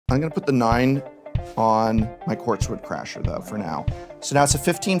I'm gonna put the 9 on my Quartzwood Crasher though for now. So now it's a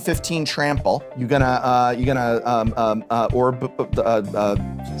 15-15 trample. Orb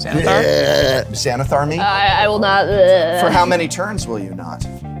Xanathar me? I will not. For how many turns will you not?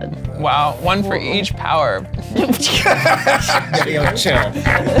 Wow, 1 for each power. Yo, chill.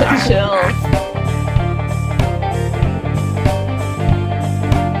 Chill.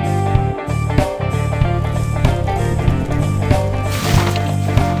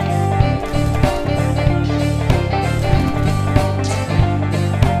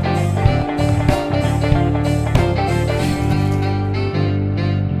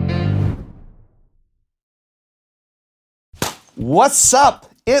 What's up?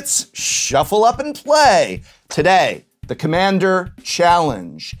 It's Shuffle Up and Play. Today, the Commander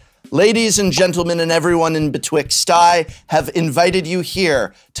Challenge. Ladies and gentlemen and everyone in betwixt, I have invited you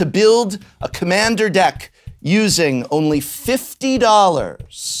here to build a Commander deck using only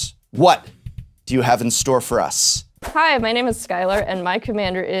 $50. What do you have in store for us? Hi, my name is Skylar, and my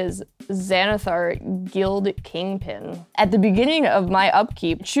commander is Xanathar, Guild Kingpin. At the beginning of my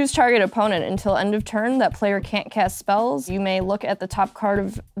upkeep, choose target opponent until end of turn. That player can't cast spells. You may look at the top card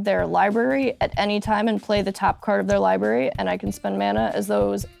of their library at any time and play the top card of their library, and I can spend mana as though it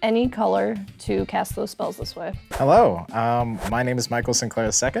was any color to cast those spells this way. Hello, my name is Michael Sinclair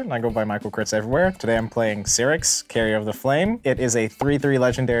II. I go by Michael Crits everywhere. Today I'm playing Sirk, Carrier of the Flame. It is a 3/3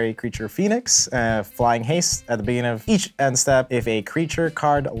 legendary creature Phoenix, flying haste at the beginning of each end step. If a creature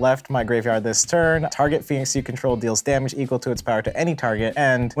card left my graveyard this turn, target Phoenix you control deals damage equal to its power to any target,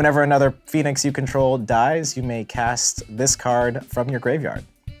 and whenever another Phoenix you control dies, you may cast this card from your graveyard.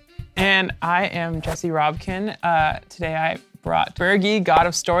 And I am Jesse Robkin. Today I brought Bergi, God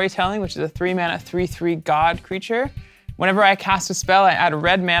of Storytelling, which is a 3-mana 3/3 god creature. Whenever I cast a spell, I add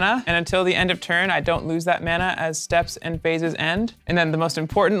red mana, and until the end of turn, I don't lose that mana as steps and phases end. And then the most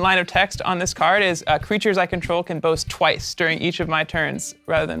important line of text on this card is creatures I control can boast twice during each of my turns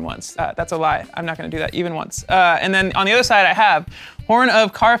rather than once. That's a lie. I'm not gonna do that even once. And then on the other side, I have Horn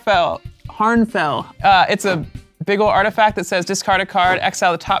of Harnfell. It's a big ol' artifact that says discard a card,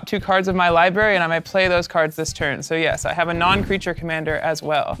 exile the top 2 cards of my library, and I may play those cards this turn. So yes, I have a non-creature commander as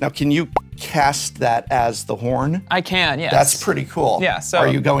well. Now, can you cast that as the horn? I can, yes. That's pretty cool. Yeah, so. Are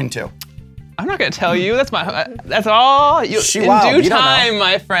you going to? I'm not gonna tell you. That's all. In due time,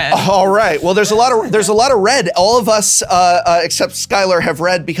 my friend. All right. Well, there's a lot of red. All of us, except Skylar, have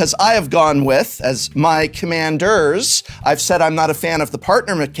red because I have gone with as my commanders. I've said I'm not a fan of the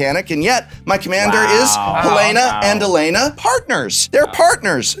partner mechanic, and yet my commander is Helena and Elena, partners. They're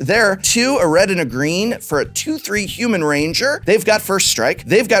partners. They're 2, a red and a green for a 2/3 human ranger. They've got first strike.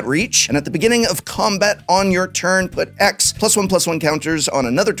 They've got reach. And at the beginning of combat on your turn, put X +1/+1 counters on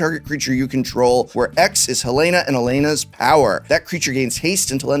another target creature you control, where X is Helena and Elena's power. That creature gains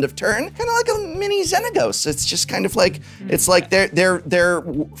haste until end of turn, kind of like a mini Xenagos. It's just kind of like, it's like I know they're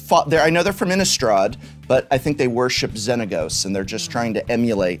from Innistrad, but I think they worship Xenagos, and they're just trying to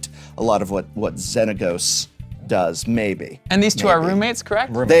emulate a lot of what Xenagos does, maybe. And these 2 are roommates,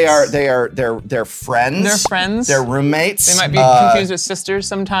 correct? They're friends. They're friends. They're roommates. They might be confused with sisters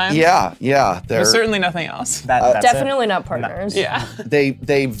sometimes. Yeah. There's certainly nothing else. That's Definitely not partners. Yeah.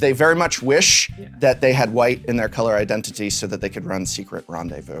 They very much wish that they had white in their color identity so that they could run Secret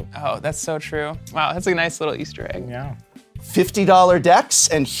Rendezvous. Oh, that's so true. Wow, that's a nice little Easter egg. Yeah. $50 decks,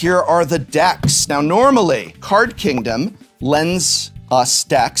 and here are the decks. Now, normally, Card Kingdom lends us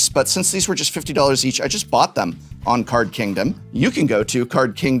decks, but since these were just $50 each, I just bought them on Card Kingdom. You can go to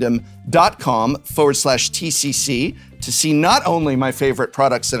cardkingdom.com/TCC to see not only my favorite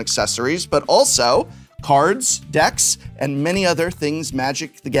products and accessories, but also cards, decks, and many other things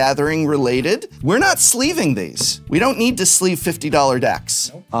Magic the Gathering related. We're not sleeving these. We don't need to sleeve $50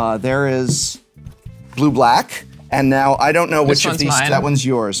 decks. There is blue-black. And now I don't know which of these. Mine. That one's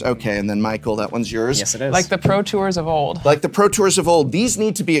yours. Okay, and then Michael, that one's yours. Yes, it is. Like the Pro Tours of old. Like the Pro Tours of old. These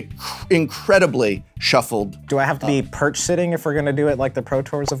need to be incredibly shuffled. Do I have to be perch sitting if we're gonna do it like the Pro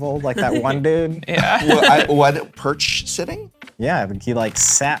Tours of old, like that one dude? Yeah. What, perch sitting? Yeah, he like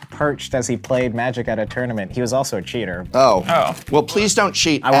sat perched as he played Magic at a tournament. He was also a cheater. Oh. Well, please don't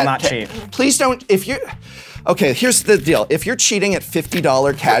cheat. I will not cheat. Please don't, if you. Okay, here's the deal. If you're cheating at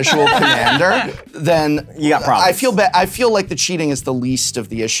 $50 casual commander, then you got problems. I feel like the cheating is the least of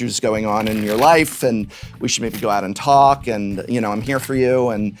the issues going on in your life, and we should maybe go out and talk, and I'm here for you,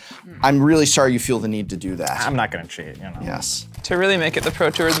 and I'm really sorry you feel the need to do that. I'm not gonna cheat, Yes. To really make it the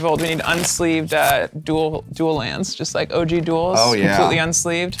Pro Tours of old, we need unsleeved dual lands, just like OG duels. Oh, yeah. Completely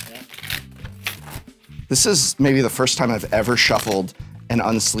unsleeved. This is maybe the first time I've ever shuffled an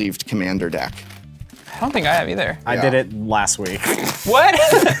unsleeved commander deck. don't think I have either. I did it last week. What?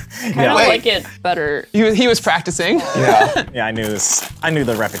 I don't like it better. He was practicing. Yeah. Yeah, I knew this. I knew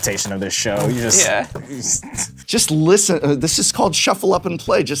the reputation of this show. You just Just listen. This is called shuffle up and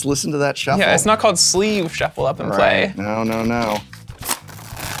play. Just listen to that shuffle. Yeah, it's not called sleeve shuffle up and play. No, no, no.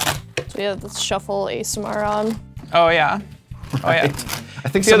 So we have this shuffle ASMR on. Oh yeah. Oh yeah. I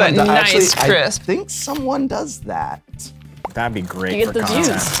think Feel someone that does. nice crisp. I think someone does that. that'd be great You for get the content.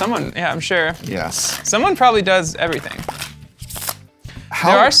 views. Someone, yeah, I'm sure. Yes. Someone probably does everything.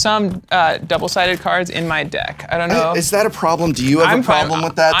 There are some double-sided cards in my deck. I don't know. Is that a problem? Do you have a problem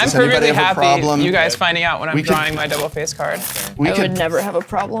with that? I'm Does anybody perfectly have a happy problem? you guys finding out when I'm We could- drawing my double-face card. I would never have a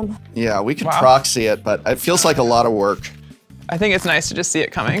problem. Yeah, we could Wow. proxy it, but it feels like a lot of work. I think it's nice to just see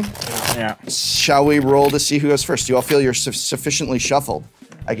it coming. Yeah. Shall we roll to see who goes first? Do you all feel you're sufficiently shuffled?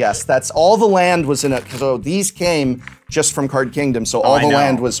 I guess that's all the land was in it. So these came just from Card Kingdom, so all I the know.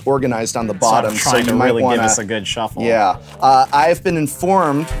 land was organized on the bottom. So I'm trying you to might really wanna, give us a good shuffle. Yeah, I've been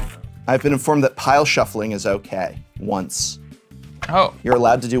informed that pile shuffling is okay once. Oh, You're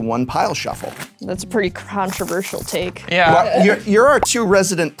allowed to do one pile shuffle. That's a pretty controversial take. yeah. Well, you're our two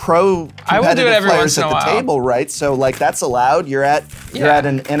resident pro I will do it competitive every players once in at a the while. table, right? So like that's allowed. You're at Yeah.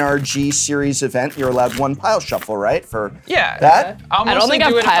 an NRG series event. You're allowed one pile shuffle, right? For Yeah. that. I'll I don't mostly think do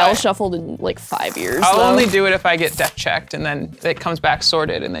I've it if pile shuffled in like 5 years. I'll though. only do it if I get deck checked and then it comes back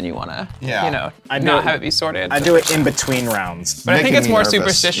sorted and then you want to, Yeah. you know, I do not it- have it be sorted. I do it in between rounds. But I think Making it's me more nervous.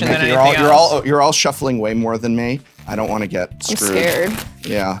 superstition than You're anything else. you're all shuffling way more than me. I don't want to get I'm screwed. scared.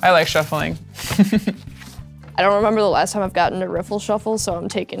 Yeah. I like shuffling. I don't remember the last time I've gotten a riffle shuffle, so I'm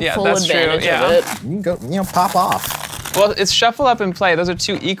taking Yeah, full that's true, advantage yeah. of it. You can go, pop off. Well, it's shuffle up and play. Those are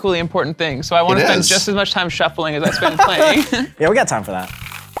two equally important things. So I want It to spend is. just as much time shuffling as I spend playing. Yeah, we got time for that.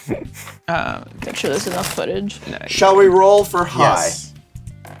 Make sure there's enough footage. Shall we roll for high? Yes.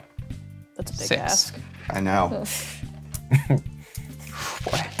 That's a big 6. ask. I know.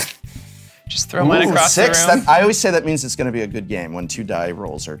 Boy. Just throw mine Ooh, across 6. the room. I always say that means it's going to be a good game when 2 die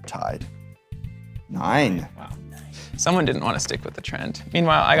rolls are tied. 9. Someone didn't want to stick with the trend.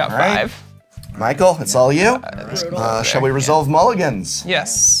 Meanwhile, I got All right. 5. Michael, it's all you. Shall we Yeah. resolve mulligans?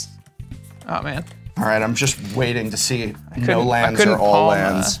 Yes. Oh man. All right, I'm just waiting to see no couldn't- I lands or couldn't all palm,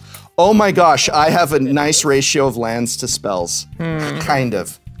 lands. Oh my gosh, I have a nice ratio of lands to spells. Kind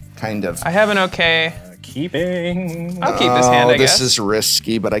of. I have an okay. Keeping. I'll keep this hand, I this guess. is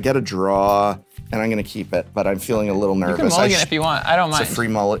risky, but I get a draw, and I'm gonna keep it. But I'm feeling a little You nervous. can mulligan if you want. I don't It's mind. a free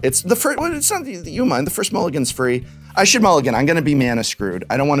mulligan. It's the first. Well, it's not you mind. The first mulligan's free. I should mulligan. I'm gonna be mana screwed.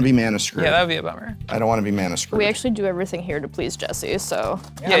 I don't want to be mana screwed. Yeah, that would be a bummer. I don't want to be mana screwed. We actually do everything here to please Jesse, so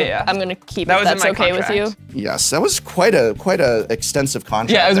Yeah. I'm gonna keep That it. was in That's my okay with you. contract. Yes, that was quite a extensive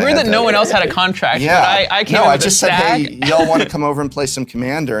contract. Yeah, it was I weird had that no one else had a contract. Yeah, But I came no, in I with just a said, stack. hey, y'all want to come over and play some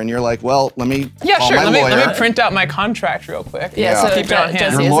Commander, and you're like, well, let me Yeah, call sure. my Let lawyer. me print out my contract real quick. Yeah, Yeah. so Keep it on hand.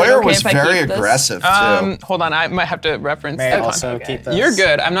 Jesse, Your is it lawyer okay was if I very keep this? aggressive too. Hold on, I might have to reference May the I also contract. keep this? You're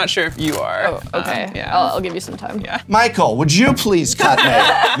good. I'm not sure if you are. Oh, okay. Yeah. I'll give you some time. Yeah. Michael, would you please cut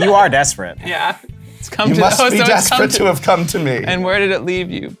me? You are desperate. Yeah. It's come You to must oh, be so it's come desperate to have come to me. And where did it leave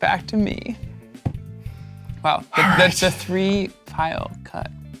you? Back to me. Wow. That's a 3 pile cut.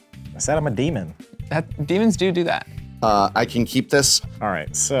 I said I'm a demon. Demons do that. I can keep this. All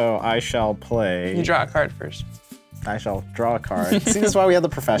right, so I shall play. You draw a card first. I shall draw a card. See, this is why we have the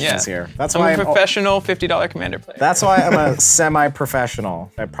professionals Yeah. here. That's I'm why a professional $50 commander player. That's why I'm a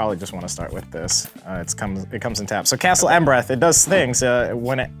semi-professional. I probably just want to start with this. It comes in tap. So Castle Embereth, it does things.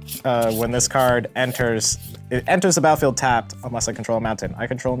 When this card enters, it enters the battlefield tapped unless I control a mountain. I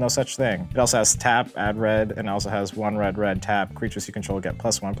control no such thing. It also has tap, add red, and it also has 1 red tap. Creatures you control get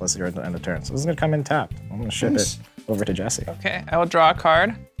 +1/+0 at the end of turn. So this is gonna come in tapped. I'm gonna ship it over to Jesse. Okay, I will draw a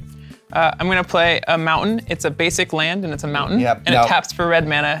card. I'm gonna play a mountain. It's a basic land and it's a mountain. Yep, And no. it taps for red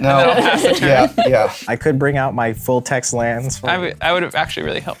mana No. and then I'll pass the turn. Yeah. I could bring out my full text lands. For I would have actually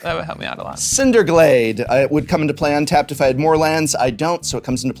really helped. That would help me out a lot. Cinderglade. It would come into play untapped if I had more lands. I don't, so it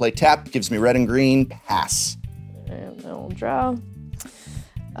comes into play tapped, gives me red and green, pass. And I'll draw.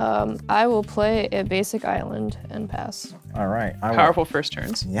 I will play a basic island and pass. All right. I will, Powerful first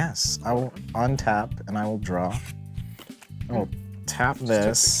turns. Yes, I will untap and I will draw. I will tap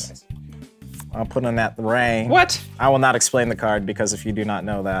this. I'll put in that ring. What? I will not explain the card because if you do not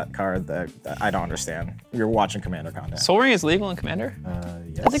know that card, that I don't understand. You're watching Commander content. Soul Ring is legal in Commander?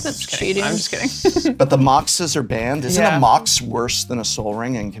 Yes. I think that's cheating. I'm just kidding. But the Moxes are banned. Isn't Yeah. a Mox worse than a Soul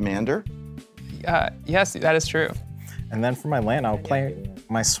Ring in Commander? Yes, that is true. And then for my land, I'll play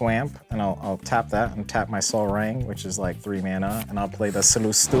my Swamp, and I'll tap that and tap my Soul Ring, which is like 3 mana, and I'll play the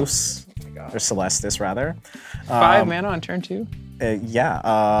Celestus. God. Or Celestis, rather. 5 mana on turn 2?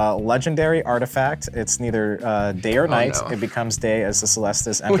 Legendary artifact. It's neither day or night. No. It becomes day as the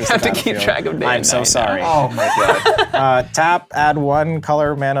Celestis enters We have the to keep battlefield. track of day I'm and so night sorry. Oh my god. Tap, add 1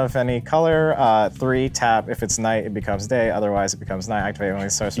 color mana of any color. 3, tap. If it's night, it becomes day. Otherwise, it becomes night. Activate only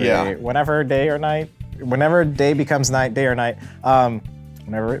sorcery. Yeah. Whenever day or night. Whenever day becomes night, day or night.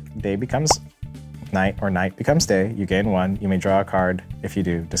 Whenever day becomes night or night becomes day, you gain 1. You may draw a card. If you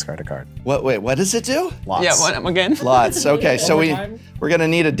do, discard a card. Wait, what does it do? Lots. Yeah, one again. Lots. Okay, so One more time? we're gonna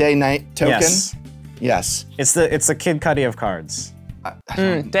need a day-night token. Yes. Yes. It's the Kid Cudi of cards.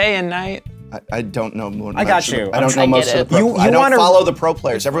 Day and night. I don't know more. I got you. I don't know I most get of the it. pro. You I don't wanna- follow the pro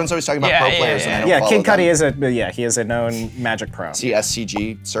players. Everyone's always talking about pro players, and I don't Yeah, follow Kid them. Cudi he is a known Magic pro. Is he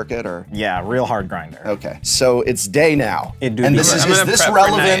SCG circuit or? Yeah, real hard grinder. Okay, so it's day now. It do and be this day. is I'm gonna this prep for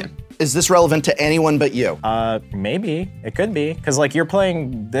relevant? night. Is this relevant to anyone but you? Maybe it could be because like you're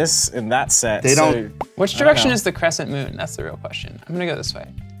playing this in that set. They so- don't- Which direction know. is the crescent moon? That's the real question. I'm gonna go this way.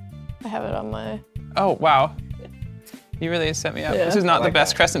 I have it on my. Oh, wow. You really set me up. Yeah. This is not the like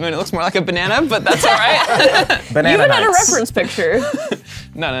best that. crescent moon. It looks more like a banana, but that's all right. Banana You even had a Nights. reference picture.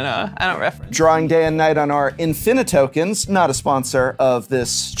 No. I don't reference. Drawing day and night on our Infinitokens, not a sponsor of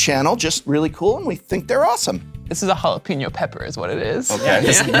this channel, just really cool, and we think they're awesome. This is a jalapeno pepper is what it is. Okay.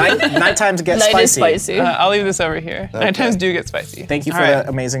 Just night times get Night spicy. is spicy. I'll leave this over here. Night times do get spicy. Thank you for All right. the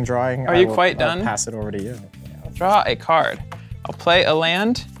amazing drawing. Are I you will, quite done? Pass it over to you. Draw a card. I'll play a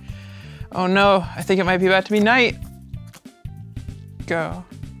land. Oh no, I think it might be about to be night. Go.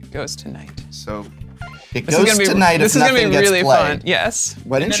 Goes to night. So it This goes is gonna be, tonight this if is gonna nothing be gets really played. fun. Yes.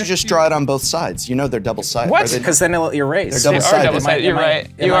 Why didn't you just draw it on both sides? You know they're double-sided. What? Are they- Because then it'll erase. They're They double-sided. are double-sided. You're right.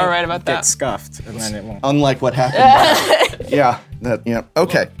 You are right about Get that. scuffed, and then it won't. Unlike what happened. Yeah.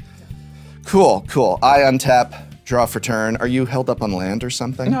 Okay. Cool. I untap, draw for turn. Are you held up on land or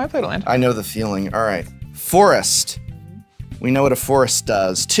something? No, I played a land. I know the feeling. All right. Forest. We know what a forest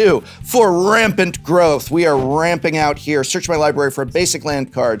does. 2, for rampant growth. We are ramping out here. Search my library for a basic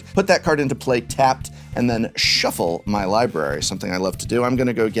land card. Put that card into play tapped, and then shuffle my library. Something I love to do. I'm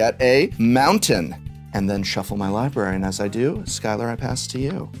gonna go get a mountain, and then shuffle my library. And as I do, Skylar, I pass to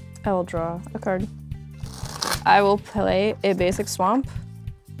you. I will draw a card. I will play a basic swamp,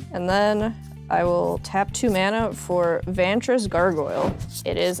 and then I will tap 2 mana for Vantress Gargoyle.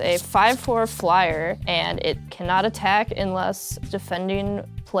 It is a 5/4 flyer, and it cannot attack unless defending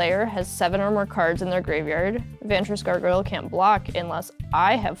player has 7 or more cards in their graveyard. Vantress Gargoyle can't block unless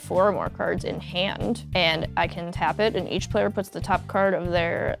I have 4 or more cards in hand, and I can tap it, and each player puts the top card of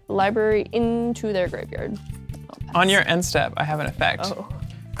their library into their graveyard. On your end step, I have an effect. Oh.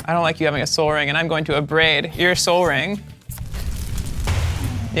 I don't like you having a soul ring, and I'm going to abrade your soul ring.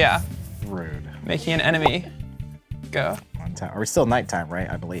 Yeah, Rude. making an enemy. Go. Are we still nighttime, right?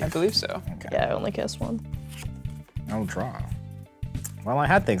 I believe. I believe so. Okay. Yeah, I only cast 1. I'll draw. Well, I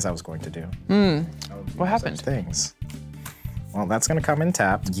had things I was going to do. What happened? Things. Well, that's gonna come in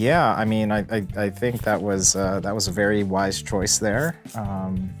tap. Yeah, I mean, I think that was a very wise choice there.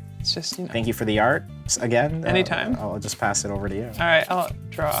 It's just, you know. Thank you for the art again. Anytime. I'll just pass it over to you. All right, I'll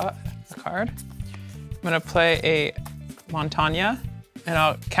draw a card. I'm gonna play a Montagna, and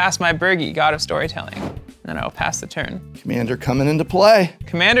I'll cast my Bergie, God of Storytelling, and then I'll pass the turn. Commander coming into play.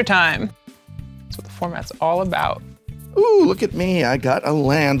 Commander time. That's what the format's all about. Ooh, look at me, I got a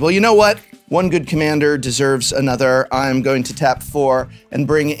land. Well, you know what? One good commander deserves another. I'm going to tap 4 and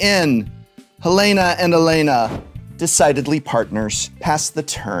bring in Helena and Elena, decidedly partners. Pass the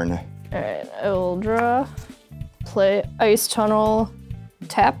turn. All right, I will draw, play Ice Tunnel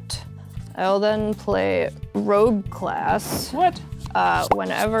tapped. I will then play Rogue class. What?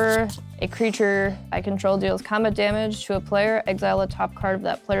 Whenever a creature I control deals combat damage to a player, exile the top card of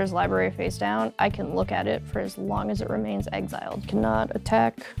that player's library face down. I can look at it for as long as it remains exiled. Cannot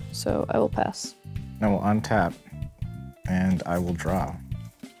attack, so I will pass. I will untap, and I will draw.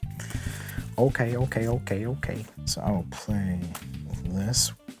 Okay. So I will play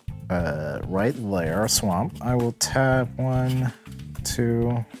this right there, swamp. I will tap 1,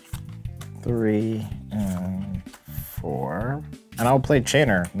 2, 3, and 4. And I'll play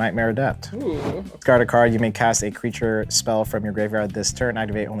Chainer, Nightmare Adept. Ooh. Discard a card, you may cast a creature spell from your graveyard this turn.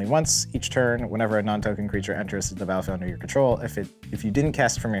 Activate only once each turn. Whenever a non-token creature enters the battlefield under your control, if you didn't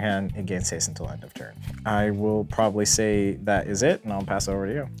cast it from your hand, it gains haste until end of turn. I will probably say that is it, and I'll pass it over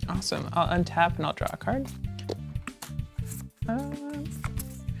to you. Awesome. I'll untap and I'll draw a card.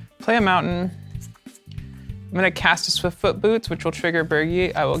 Play a mountain. I'm gonna cast a Swiftfoot Boots, which will trigger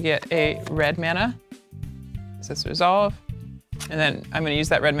Bergie. I will get a red mana. Does this resolve? And then I'm gonna use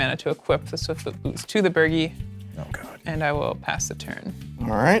that red mana to equip the Swiftfoot Boots to the Bergie. Oh God. and I will pass the turn. All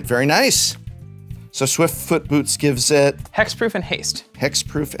right, very nice. So Swift Foot Boots gives it Hexproof and haste.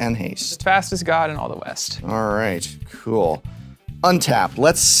 hexproof and haste. Fastest god in all the West. All right, cool. Untap.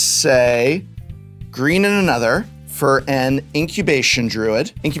 Let's say green and another for an Incubation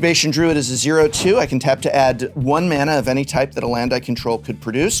Druid. Incubation Druid is a 0/2. I can tap to add 1 mana of any type that a land I control could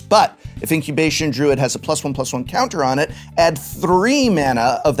produce. But if Incubation Druid has a +1/+1 counter on it, add 3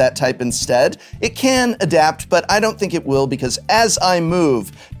 mana of that type instead. It can adapt, but I don't think it will because as I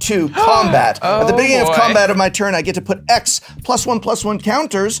move to combat, at the beginning of combat of my turn, I get to put X +1/+1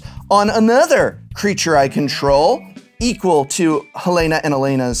 counters on another creature I control, equal to Helena and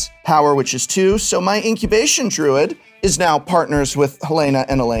Elena's power, which is 2. So my Incubation Druid is now partners with Helena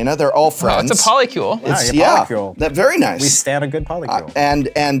and Elena. They're all friends. Oh, it's a polycule. Polycule. That very nice. We stand a good polycule.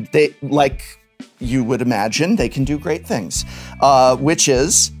 And they, like you would imagine, they can do great things, which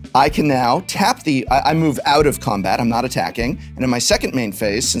is I can now tap I move out of combat, I'm not attacking, and in my second main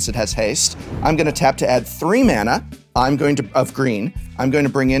phase, since it has haste, I'm gonna tap to add 3 mana, of green, I'm going to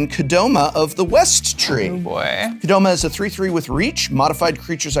bring in Kodama of the West Tree. Oh boy. Kodama is a 3/3 with reach. Modified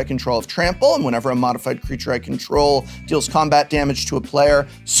creatures I control have trample, and whenever a modified creature I control deals combat damage to a player,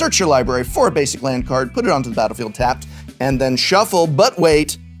 search your library for a basic land card, put it onto the battlefield tapped, and then shuffle, but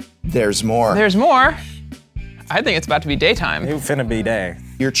wait, there's more. There's more. I think it's about to be daytime. It finna be day.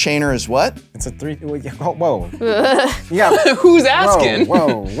 Your chainer is what? It's a 3. Whoa. Yeah. Who's asking?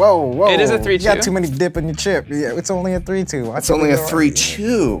 Whoa. It is a 3/2. You got too many dip in your chip. Yeah, it's only a 3/2. It's only a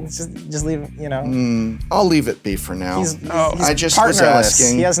 3/2. Just leave it, you know. I'll leave it be for now. He's I just was partnerless.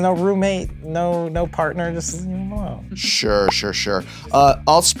 asking. He has no roommate, no partner. Just leave him alone. Sure.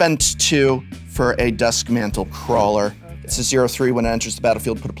 I'll spend 2 for a Duskmantle Crawler. It's a 0/3. When it enters the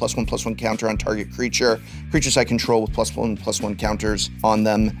battlefield, put a +1/+1 counter on target creature. Creatures I control with +1/+1 counters on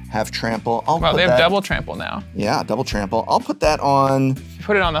them have trample. Well, they have double trample now. Yeah, double trample. I'll put that on. If you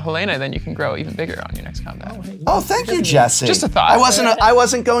put it on the Helena, then you can grow even bigger on your next combat. Oh, thank you, Jesse. Just a thought. I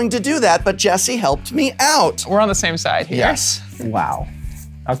wasn't going to do that, but Jesse helped me out. We're on the same side here. Yes. Wow.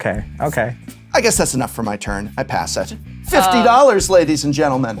 Okay. I guess that's enough for my turn. I pass it. $50, ladies and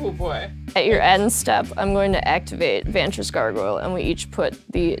gentlemen. Oh boy. At your end step, I'm going to activate Vantress Gargoyle, and we each put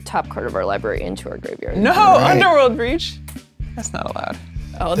the top card of our library into our graveyard. No, Right. Underworld Breach. That's not allowed.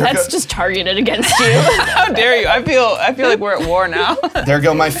 Oh, that's just targeted against you. How dare you? I feel like we're at war now. There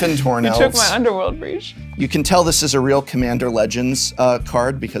go my Fintorn You elves. took my Underworld Breach. You can tell this is a real Commander Legends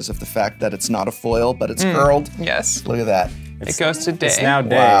card because of the fact that it's not a foil, but it's curled. Yes. Look at that. It goes to day. It's now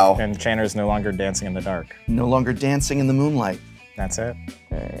day, Wow. and Chainer's no longer dancing in the dark. No longer dancing in the moonlight. That's it.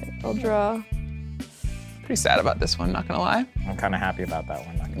 All right, I'll draw. Pretty sad about this one, not gonna lie. I'm kind of happy about that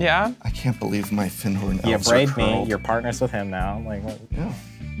one. Not gonna Yeah. I can't believe my Finhorn You elves are braid me. curled. You're partners with him now. Like, what? Yeah.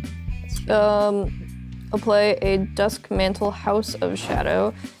 I'll play a Duskmantle House of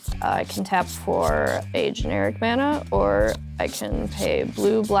Shadow. I can tap for a generic mana, or I can pay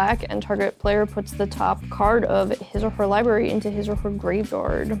blue-black, and target player puts the top card of his or her library into his or her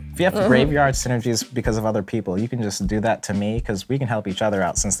graveyard. If you have graveyard synergies because of other people, you can just do that to me because we can help each other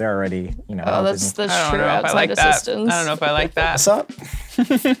out since they're already, Oh, helping. that's I don't true. know if I Outside like that. assistance. I don't know if I like that. What's up?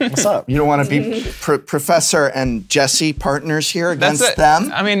 What's up? You don't want to be Professor and Jesse partners here against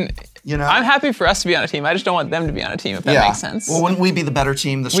them? I mean, You know? I'm happy for us to be on a team. I just don't want them to be on a team, if that makes sense. Well, wouldn't we be the better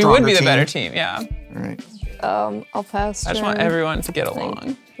team, the we stronger would be the team? better team, yeah. All right. I'll pass. I just want turn. everyone to get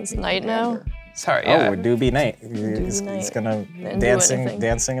along. It's night now. Sorry, yeah. Oh, it do be night. It's night. gonna Didn't do anything.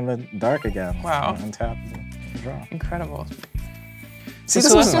 dancing in the dark again. Wow. Untap. Draw. Incredible. See, Does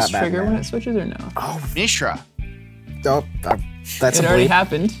this wasn't Celestial's that bad. trigger man. when it switches or no? Oh, Mishra. Oh, that's It a already bleep.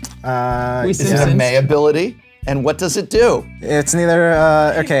 happened. We Is it a Simpsons. May ability? And what does it do? It's neither,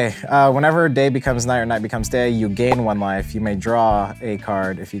 okay. Whenever day becomes night or night becomes day, you gain 1 life. You may draw a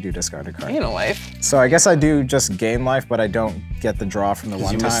card if you do discard a card. Gain a life. So I guess I do just gain life, but I don't get the draw from the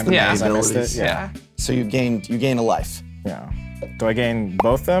one you missed time the because I missed abilities. it. Yeah. So you gain a life. Yeah. Do I gain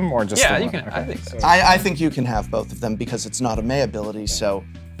both them or just Yeah, the you one? can. I think so. I think you can have both of them because it's not a May ability, so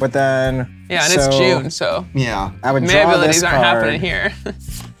But then. Yeah, and it's June, so yeah. I would May draw abilities this aren't card. happening here.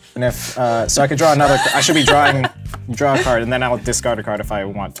 And if, so I could draw another, I should be draw a card, and then I'll discard a card if I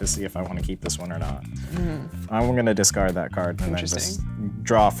want to see if I want to keep this one or not. I'm gonna discard that card and then just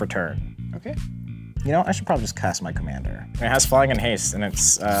draw for turn. Okay. You know, I should probably just cast my commander. It has flying and haste, and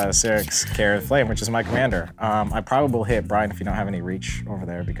it's Sirk's Carrier of the Flame, which is my commander. I probably will hit Brian if you don't have any reach over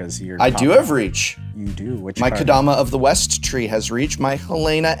there because you're. I do have reach. You do. Which My card? Kodama of the West Tree has reach. My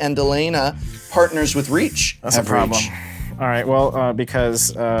Helena and Elena partners with reach That's have a problem. reach. All right, well, because,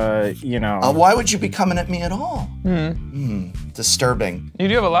 you know. Why would you be coming at me at all? Disturbing. You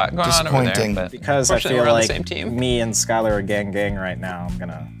do have a lot going on over there. Disappointing. But Because I feel we're on like the same team. me and Skylar are gang right now.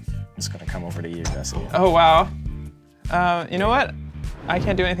 I'm just gonna come over to you, Jesse. Oh, wow. You know what? I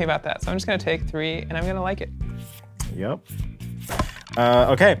can't do anything about that, so I'm just gonna take 3, and I'm gonna like it. Yep.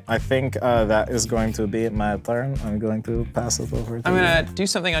 Okay, I think that is going to be my turn. I'm going to pass it over to I'm you. gonna do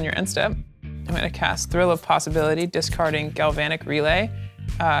something on your end step. I'm gonna cast Thrill of Possibility, discarding Galvanic Relay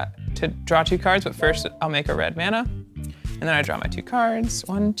to draw 2 cards, but first I'll make a red mana. And then I draw my 2 cards,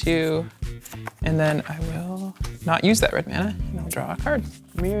 1, 2, and then I will not use that red mana, and I'll draw a card.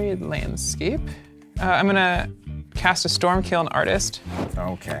 Myriad Landscape. I'm gonna cast a Stormkiln Artist.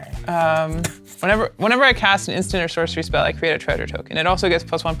 Okay. Whenever I cast an instant or sorcery spell, I create a treasure token. It also gets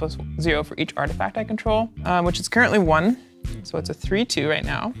 +1/+0 for each artifact I control, which is currently 1, so it's a 3/2 right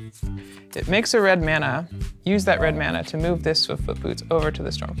now. It makes a red mana. Use that red mana to move this Swiftfoot Boots over to the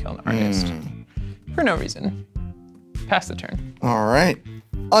Stormkiln Artist for no reason. Pass the turn. All right.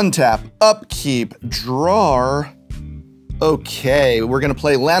 Untap, upkeep, draw. Okay, we're gonna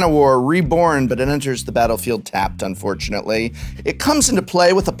play Llanowar Reborn, but it enters the battlefield tapped, unfortunately. It comes into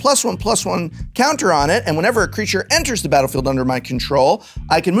play with a +1/+1 counter on it, and whenever a creature enters the battlefield under my control,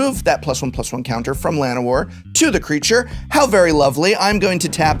 I can move that +1/+1 counter from Llanowar to the creature. How very lovely. I'm going to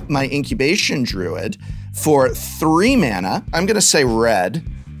tap my Incubation Druid for 3 mana. I'm gonna say red,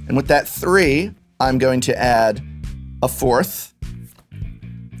 and with that 3, I'm going to add a 4th,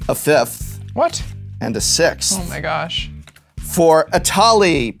 a 5th, What? and a 6th. Oh my gosh. For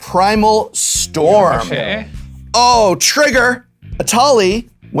Atali, Primal Storm. Okay. Oh, trigger! Atali,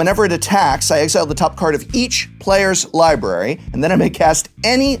 whenever it attacks, I exile the top card of each player's library, and then I may cast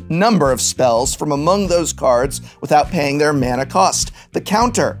any number of spells from among those cards without paying their mana cost. The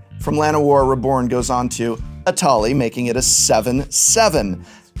counter from Llanowar Reborn goes on to Atali, making it a 7/7.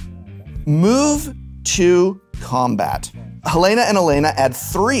 Move to combat. Helena and Elena add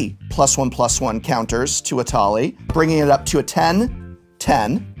 3 +1/+1 counters to Atali, bringing it up to a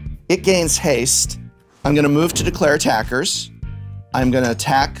 10/10. It gains haste. I'm gonna move to declare attackers. I'm gonna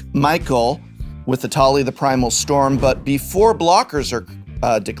attack Michael with Atali the Primal Storm, but before blockers are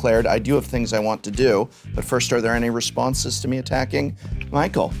declared, I do have things I want to do. But first, are there any responses to me attacking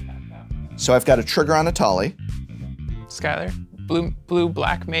Michael? So I've got a trigger on Atali. Skylar,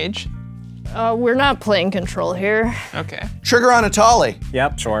 blue-black mage. We're not playing control here. Okay. Trigger on Atali.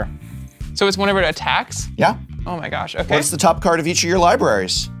 Yep, sure. So it's whenever it attacks? Yeah. Oh my gosh, okay. What's the top card of each of your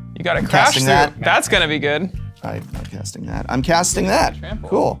libraries? You got to crash casting through. that. That's gonna be good. I'm not casting that. I'm casting that. Trample.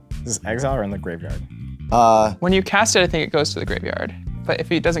 Cool. This is exile or in the graveyard? When you cast it, I think it goes to the graveyard. But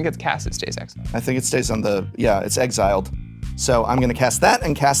if it doesn't get cast, it stays exiled. I think it stays on the, yeah, it's exiled. So I'm gonna cast that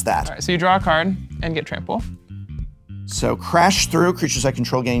and cast that. All right, so you draw a card and get trample. So crash through, creatures I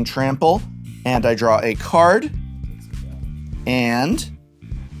control gain trample, and I draw a card, and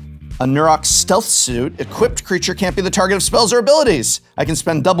a Nurok Stealth Suit. Equipped creature can't be the target of spells or abilities. I can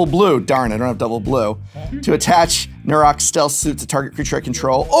spend double blue, darn, I don't have double blue, to attach Nurok Stealth Suit to target creature I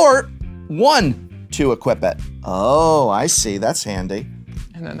control, or 1 to equip it. Oh, I see, that's handy.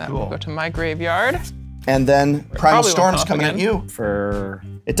 And then that will go to my graveyard. And then Primal probably won't Storm's come up coming at again. you. For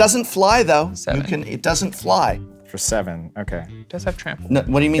It doesn't fly though. 7. It doesn't fly. 7, okay. It does have trample. No,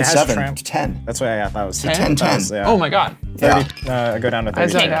 what do you mean It has 7? trample. 10. That's why I thought it was 10? 10. Yeah. Oh my god. Yeah. 30, go down to I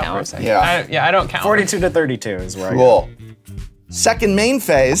 32. zoned out for a second. Yeah. I don't count. 42 to 32 is where I go. Cool. Second main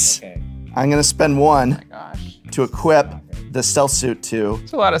phase, Okay. I'm gonna spend 1 Oh my gosh. to equip the stealth suit to.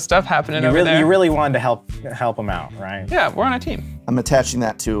 There's a lot of stuff happening over You there. really wanted to help him out, right? Yeah, we're on a team. I'm attaching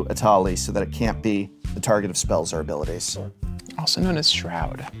that to Atali so that it can't be the target of spells or abilities. Also known as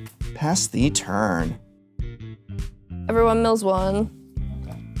Shroud. Pass the turn. Everyone mills 1.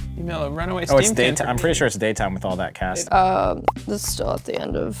 You mill a runaway Oh, steam it's can daytime. for I'm pretty sure it's daytime with all that cast. This is still at the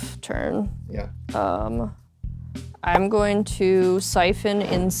end of turn. Yeah. I'm going to Siphon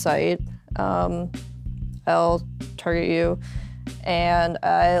Insight. I'll target you. And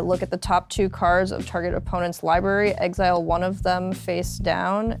I look at the top 2 cards of target opponent's library, exile 1 of them face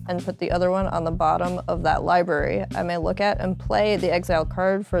down, and put the other one on the bottom of that library. I may look at and play the exile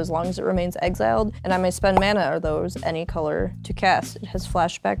card for as long as it remains exiled, and I may spend mana or those any color to cast. It has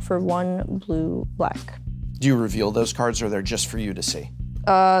flashback for 1 blue-black. Do you reveal those cards or they're just for you to see?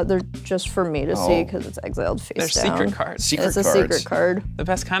 They're just for me to see because it's exiled face They're down. secret cards. Secret It's a cards. secret card. The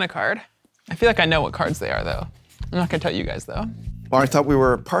best kind of card. I feel like I know what cards they are though. I'm not gonna tell you guys though. Well, I thought we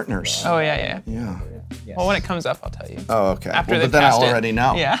were partners. Oh yeah. Yeah. Well, when it comes up, I'll tell you. Oh, okay. After Well, they've but then I'll cast it. already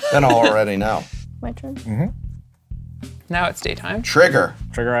know. Yeah. Then I'll already know. My turn. Now it's daytime. Trigger.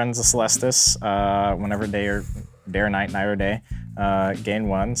 Trigger ends a Celestis whenever Dare Night, Night or Day. Gain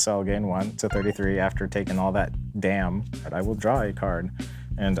 1, so I'll gain 1 to 33 after taking all that damn. But I will draw a card.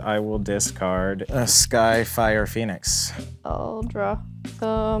 And I will discard a Sky Fire Phoenix. I'll draw.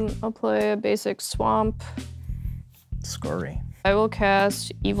 I'll play a basic swamp. Scory. I will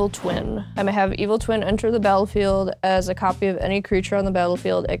cast Evil Twin. I may have Evil Twin enter the battlefield as a copy of any creature on the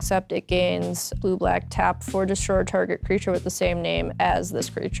battlefield, except it gains blue-black tap for destroy a target creature with the same name as this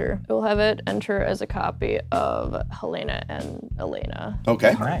creature. I will have it enter as a copy of Helena and Elena.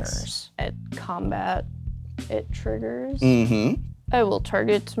 Okay. Nice. At combat, it triggers. Mm-hmm. I will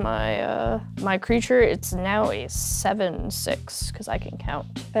target my my creature. It's now a 7/6 because I can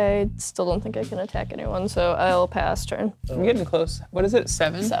count. I still don't think I can attack anyone, so I'll pass turn. I'm getting close. What is it,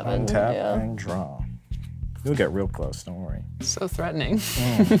 7? 7. Untap Yeah. and draw. You'll get real close, don't worry. So threatening.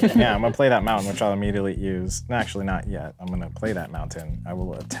 Yeah, I'm gonna play that mountain, which I'll immediately use. No, actually, not yet. I'm gonna play that mountain. I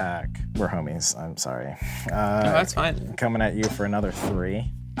will attack. We're homies, I'm sorry. No, that's fine. Coming at you for another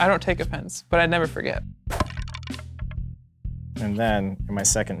 3. I don't take offense, but I never forget. And then, in my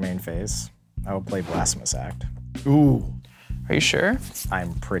second main phase, I will play Blasphemous Act. Ooh, Are you sure?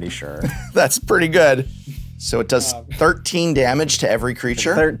 I'm pretty sure. that's pretty good. So it does 13 damage to every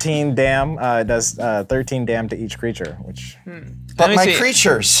creature. 13 dam, it does 13 dam to each creature, which... But me my see.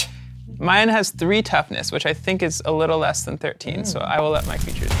 creatures. Mine has 3 toughness, which I think is a little less than 13, so I will let my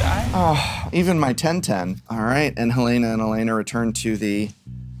creatures die. Oh, even my 10/10. All right, and Helena and Elena return to the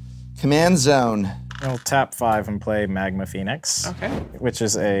command zone. I'll tap 5 and play Magma Phoenix. Okay. Which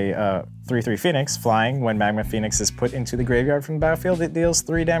is a 3/3 Phoenix, flying. When Magma Phoenix is put into the graveyard from the battlefield, it deals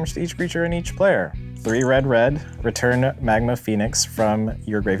 3 damage to each creature and each player. 3 red, red, return Magma Phoenix from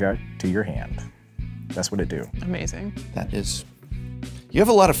your graveyard to your hand. That's what it do. Amazing. That is. You have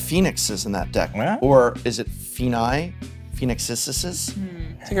a lot of phoenixes in that deck. Yeah. Or is it phoenixes? Phoenixes?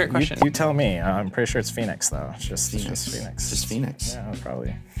 It's a great question. You tell me. I'm pretty sure it's Phoenix, though. It's just Phoenix. Just Phoenix. Yeah,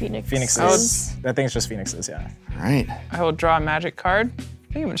 probably. Phoenixes. I think it's just Phoenixes, yeah. All right. I will draw a magic card.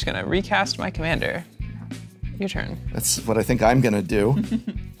 I think I'm just gonna recast my commander. Your turn. That's what I think I'm gonna do.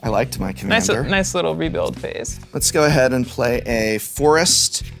 I liked my commander. Nice little rebuild phase. Let's go ahead and play a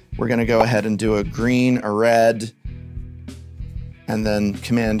forest. We're gonna go ahead and do a green, a red, and then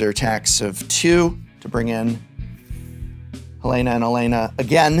commander tax of 2 to bring in Helena and Elena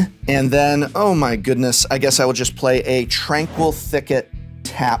again. And then, oh my goodness, I guess I will just play a Tranquil Thicket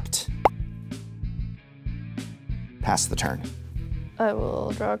tapped. Pass the turn. I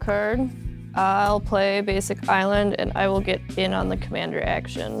will draw a card. I'll play basic island, and I will get in on the commander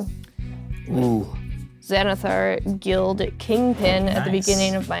action. Ooh. Xanathar Guild Kingpin. At the Nice.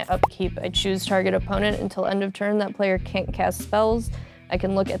 beginning of my upkeep, I choose target opponent until end of turn. That player can't cast spells. I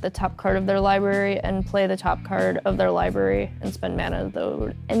can look at the top card of their library and play the top card of their library and spend mana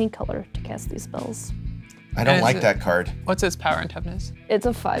of any color to cast these spells. I don't And like is that card. What's its power and toughness? It's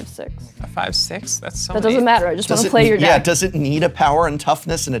a 5/6. A 5/6? That's so That many. doesn't matter. I just want Does to it play your yeah, deck. does it need a power and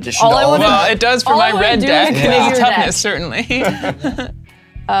toughness in addition All to I all of wanna- that? Well, it does for All my I wanna red do is deck. play It needs your toughness, deck. certainly.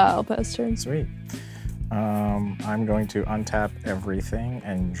 I'll pass turn. Sweet. I'm going to untap everything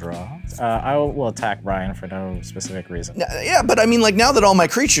and draw. I will attack Brian for no specific reason. Yeah, but I mean, like, now that all my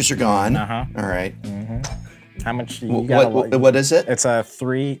creatures are gone. Uh-huh. All right. How much you got? What is it? It's a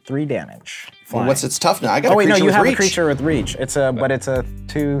 3 damage. Well, what's its toughness? I got Oh a wait, creature no, you with have reach. a creature with reach. It's a, but it's a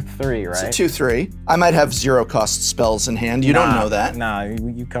 2/3, right? It's a 2/3. I might have 0-cost spells in hand. You don't know that. Nah,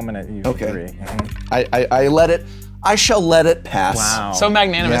 you come in at you Okay. 3. Mhm. I let it. I shall let it pass. Wow. So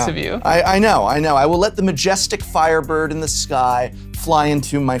magnanimous Yeah. of you. I know. I will let the majestic firebird in the sky fly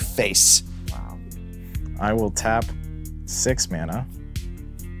into my face. I will tap 6 mana,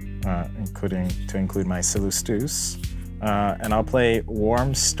 include my Celestus, and I'll play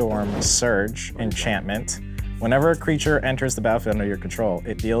Warm Storm Surge enchantment. Whenever a creature enters the battlefield under your control,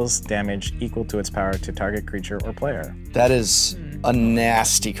 it deals damage equal to its power to target creature or player. That is a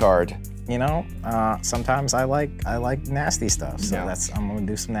nasty card. You know, sometimes I like nasty stuff, so Yeah. I'm gonna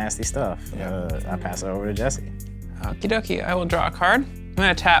do some nasty stuff. I pass it over to Jesse. Okie dokie, I will draw a card. I'm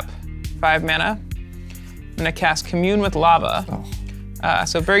gonna tap 5 mana. I'm gonna cast Commune with Lava.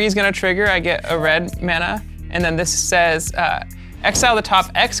 So Bergie's gonna trigger, I get a red mana, and then this says, exile the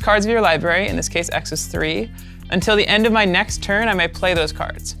top X cards of your library, in this case X is 3. Until the end of my next turn, I may play those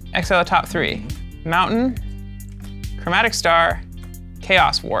cards. Exile the top 3. Mountain, Chromatic Star,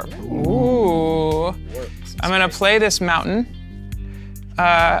 Chaos Warp. Ooh. I'm gonna play this mountain.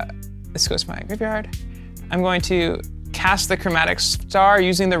 This goes to my graveyard. I'm going to cast the Chromatic Star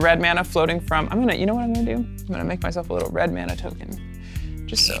using the red mana floating from, you know what I'm gonna do? I'm gonna make myself a little red mana token,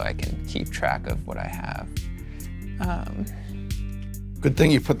 just so I can keep track of what I have. Good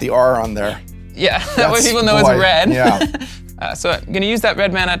thing you put the R on there. Yeah, that way people know it's red. Yeah. So I'm gonna use that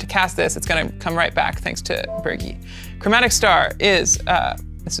red mana to cast this. It's gonna come right back thanks to Bergie. Chromatic Star is,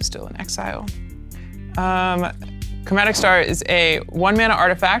 this is still in exile. Chromatic Star is a 1 mana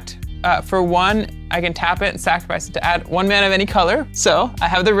artifact. For 1, I can tap it and sacrifice it to add 1 mana of any color. So I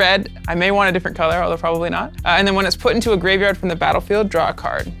have the red. I may want a different color, although probably not. And then when it's put into a graveyard from the battlefield, draw a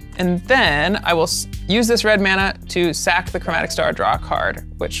card. And then I will use this red mana to sack the Chromatic Star, draw a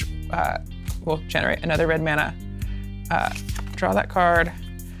card, which will generate another red mana. Draw that card.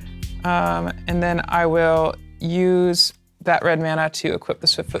 And then I will use that red mana to equip the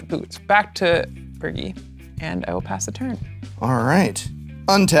Swiftfoot Boots back to Bergie, and I will pass the turn. All right.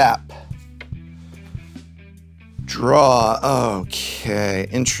 Untap. Draw. Okay.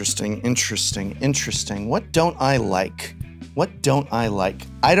 Interesting, interesting, interesting. What don't I like? What don't I like?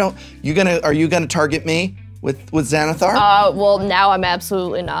 Are you gonna target me with Xanathar? Well, now I'm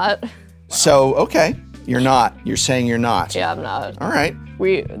absolutely not. So, okay. You're not. You're saying you're not. Yeah, I'm not. All right.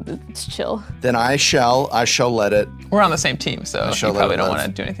 It's chill. Then I shall let it. We're on the same team, so you probably don't want to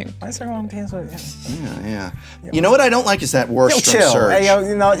do anything. Why is everyone on teams with Yeah. You know what I don't like is that Warstrom chill. Surge.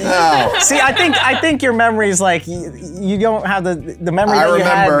 Hey, no. See, I think your memory is like you don't have the memory that you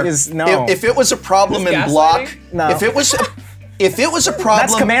had is no. If it was a problem in block, if it was a problem,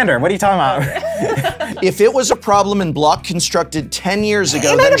 that's Commander. What are you talking about? If it was a problem in block constructed 10 years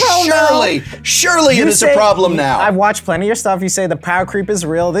ago, then surely it is a problem now. I've watched plenty of your stuff. You say the power creep is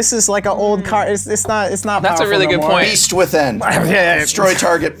real. This is like an old card. It's not. That's a really good point. Beast Within. Destroy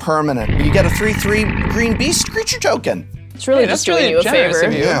target permanent. You get a 3/3 green beast creature token. It's really just doing you a favor.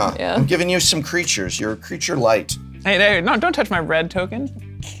 Of you. Yeah. I'm giving you some creatures. You're a creature light. Hey, no, don't touch my red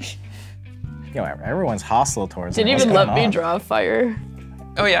token. Yo, everyone's hostile towards me. Didn't even let me draw fire.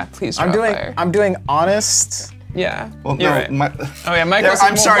 Oh yeah, please draw fire. I'm doing honest. Yeah. Well, you're right. Oh yeah, Michael.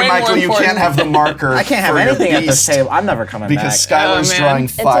 I'm sorry, Michael. You can't have the marker. I can't have anything at this table. I'm never coming back. Because Skylar's drawing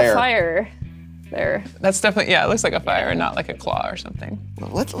fire. It's a fire. There. That's definitely, yeah, it looks like a fire and not like a claw or something.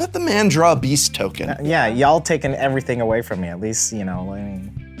 Let the man draw a beast token. Yeah, y'all taking everything away from me. At least, I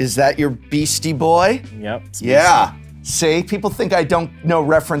mean. Is that your beastie boy? Yep. Yeah. See, people think I don't know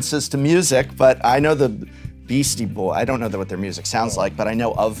references to music, but I know the Beastie Boy. I don't know what their music sounds like, but I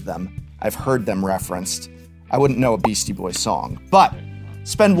know of them. I've heard them referenced. I wouldn't know a Beastie Boy song. But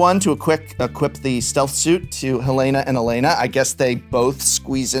spend 1 to equip the stealth suit to Helena and Elena. I guess they both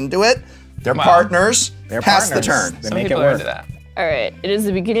squeeze into it. They're partners. Pass the turn. They Some make it people are work. into that. All right, it is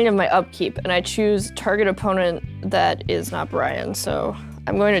the beginning of my upkeep, and I choose target opponent that is not Brian, so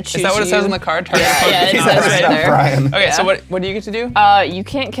I'm going to choose Is that what it says on the card? Target opponent Yeah, it is says not right there. Brian. Okay, Yeah. so what do you get to do? You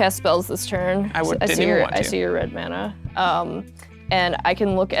can't cast spells this turn. I didn't see even want to. I see your red mana. And I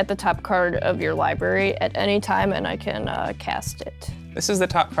can look at the top card of your library at any time, and I can cast it. This is the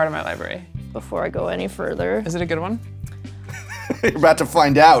top card of my library. Before I go any further, Is it a good one? You're about to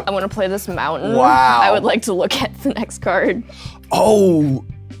find out. I want to play this mountain. Wow. I would like to look at the next card. Oh.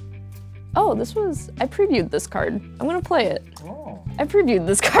 Oh, I previewed this card. I'm gonna play it. Oh. I previewed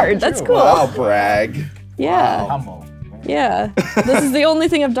this card. That's cool. Wow, brag. Yeah. Humble. Yeah. This is the only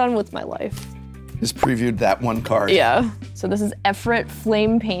thing I've done with my life. Just previewed that one card. Yeah. So this is Efrit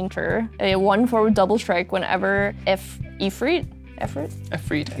Flame Painter, a 1/4 with double strike whenever Efrit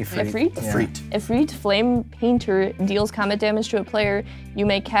Flame Painter deals combat damage to a player, you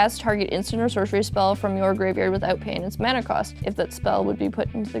may cast target instant or sorcery spell from your graveyard without paying its mana cost. If that spell would be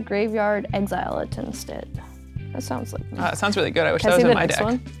put into the graveyard, exile it instead. That sounds like me. It sounds really good. I wish Can I that was see in the my next deck.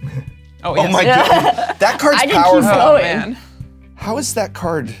 one? Oh, yes. Oh my god. That card's I can keep powerful. Oh, going. man. How is that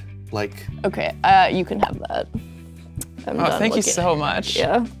card like? Okay, you can have that. I'm Oh, done thank you looking. so much.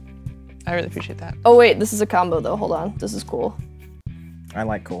 Yeah. I really appreciate that. Oh wait, this is a combo though. Hold on. This is cool. I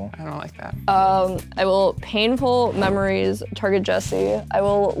like cool. I don't like that. I will Painful Memories target Jesse. I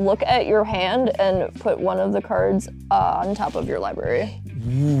will look at your hand and put one of the cards on top of your library.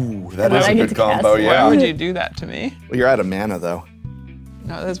 Ooh, that And is then I a get good to cast combo, it. Why yeah. would you do that to me? Well, you're out of mana though.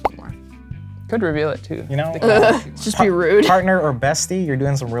 No, there's one more. Could reveal it too. You know, Just be rude. partner or bestie, you're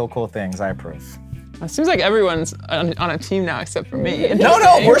doing some real cool things. I approve. It seems like everyone's on a team now except for me. No,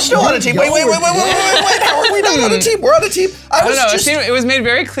 we're still on a team. Wait. How are we not on a team? We're on a team. I don't know. It was made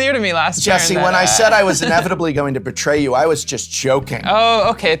very clear to me last Jesse, turn when that, I said I was inevitably going to betray you, I was just joking.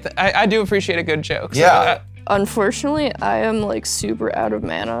 Oh, okay. I do appreciate a good joke. So, Yeah. Unfortunately, I am like super out of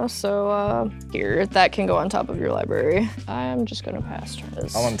mana, so here, that can go on top of your library. I am just gonna pass turn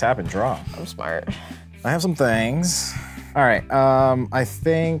this. I'll untap and draw. I'm smart. I have some things. All right, I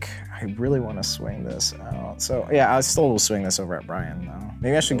think I really want to swing this out. So yeah, I still will swing this over at Brian though.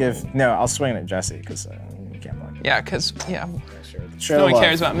 Maybe I should I'll swing it at Jesse because you can't look. Yeah, because, yeah, Show no one love.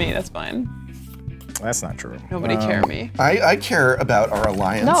 cares about me. That's fine. That's not true. Nobody care me. I care about our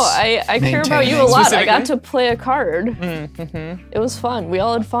alliance. No, I care about you a lot. I got to play a card. It was fun. We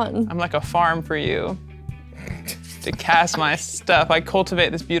all had fun. I'm like a farm for you to cast my stuff. I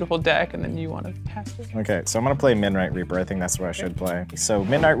cultivate this beautiful deck, and then you want to cast it. Okay, so I'm gonna play Midnight Reaper. I think that's what I should play. So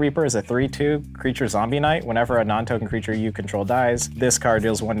Midnight Reaper is a 3/2 creature zombie knight. Whenever a non-token creature you control dies, this card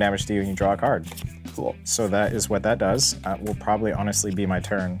deals 1 damage to you and you draw a card. Cool. So that is what that does. Will probably honestly be my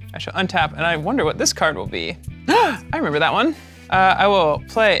turn. I shall untap, and I wonder what this card will be. I remember that one. I will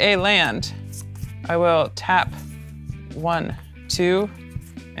play a land. I will tap 1, 2,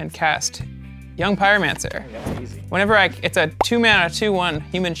 and cast Young Pyromancer. Whenever it's a 2-mana 2/1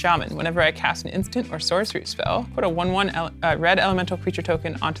 human shaman. Whenever I cast an instant or sorcery spell, put a 1/1 red elemental creature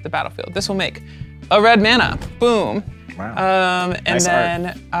token onto the battlefield. This will make a red mana. Boom. Wow. And nice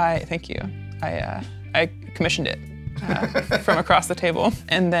then art. thank you. I commissioned it from across the table.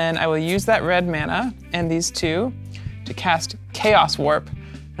 And then I will use that red mana and these 2 to cast Chaos Warp.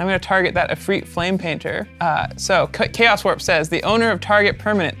 I'm going to target that Efreet Flame Painter. So Chaos Warp says, the owner of target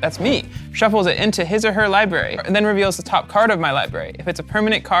permanent, that's me, shuffles it into his or her library, and then reveals the top card of my library. If it's a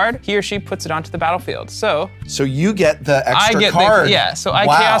permanent card, he or she puts it onto the battlefield. So you get the extra card. So I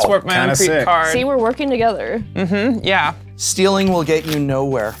Chaos Warp my own Efreet card. See, we're working together. Yeah. Stealing will get you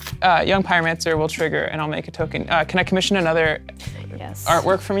nowhere. Young Pyromancer will trigger, and I'll make a token. Can I commission another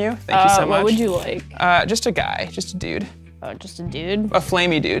artwork from you? Thank you so much. What would you like? Just a guy, just a dude. Oh, just a dude? A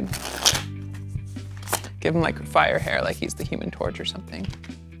flamey dude. Give him like fire hair, like he's the Human Torch or something.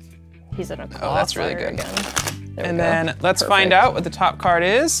 He's in a claw. Oh, that's really good. And then let's find out what the top card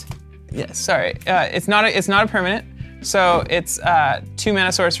is. Yes, sorry, it's not a permanent. So it's 2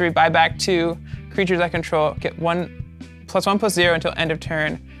 mana sorcery, buy back 2 creatures I control, get 1/1/0 until end of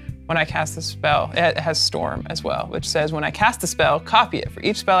turn. When I cast the spell, it has Storm as well, which says when I cast the spell, copy it for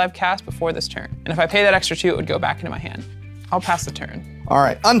each spell I've cast before this turn. And if I pay that extra 2, it would go back into my hand. I'll pass the turn. All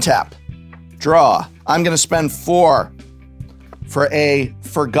right, untap, draw. I'm gonna spend 4 for a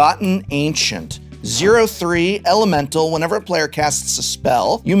Forgotten Ancient. 0/3 elemental. Whenever a player casts a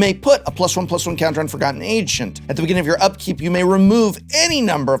spell, you may put a +1/+1 counter on Forgotten Ancient. At the beginning of your upkeep, you may remove any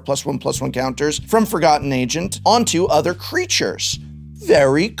number of +1/+1 counters from Forgotten Ancient onto other creatures.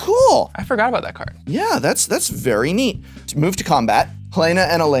 Very cool. I forgot about that card. Yeah, that's very neat. To move to combat, Helena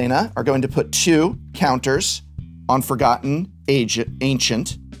and Elena are going to put 2 counters on Forgotten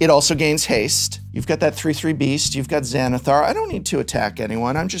Ancient. It also gains haste. You've got that 3/3 beast, you've got Xanathar. I don't need to attack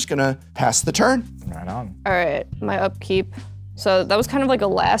anyone. I'm just gonna pass the turn. Right on. All right, my upkeep. So that was kind of like a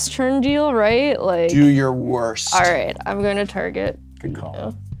last turn deal, right? Like. Do your worst. All right, I'm going to target. Good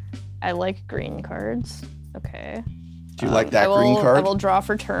call. I like green cards. Okay. Do you like that green card? I will draw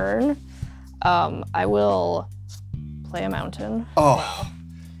for turn. I will play a mountain. Oh.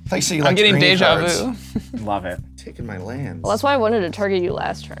 I see you like I'm getting green deja cards. vu. Love it. Taking my lands. Well, that's why I wanted to target you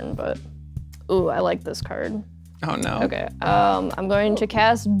last turn, but ooh, I like this card. Oh no. Okay, I'm going to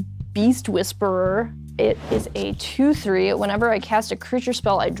cast Beast Whisperer. It is a 2/3. Whenever I cast a creature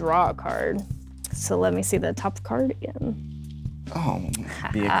spell, I draw a card. So let me see the top card again. Oh.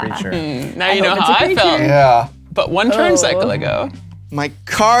 Be a creature. Now you know how I felt. Yeah. But 1 turn cycle ago. My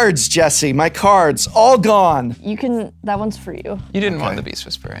cards, Jesse, my cards, all gone. You can, that one's for you. You didn't want the Beast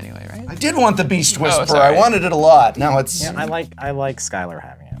Whisperer anyway, right? I did want the Beast Whisperer. sorry. I wanted it a lot. Now it's. Yeah, I like Skylar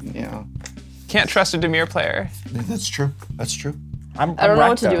having it. Yeah. Can't trust a Demir player. That's true. That's true. I don't know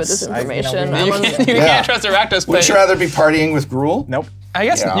what to do with this information. You can't trust a Rakdos player. Would you rather be partying with Gruul? Nope. I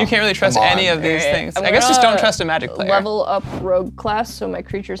guess you can't really trust any of these things. I guess just don't trust a Magic player. Level up Rogue class so my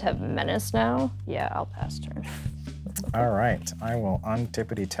creatures have Menace now. Yeah, I'll pass turn. All right, I will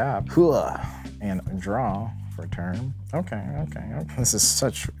untippity tap and draw for turn. Okay. This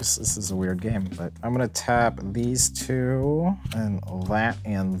is a weird game, but I'm gonna tap these 2 and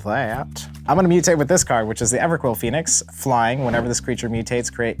that. I'm gonna mutate with this card, which is the Everquill Phoenix. Flying, whenever this creature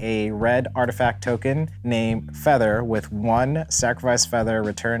mutates, create a red artifact token named Feather with 1 sacrifice feather,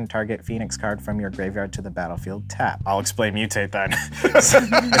 return target Phoenix card from your graveyard to the battlefield, tap. I'll explain mutate then.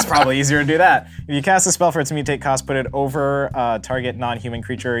 It's probably easier to do that. If you cast a spell for its mutate cost, put it over target non-human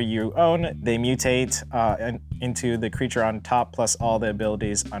creature you own. They mutate into the creature on top plus all the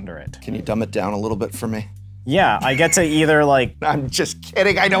abilities under it. Can you dumb it down a little bit for me? Yeah, I get to either like... I'm just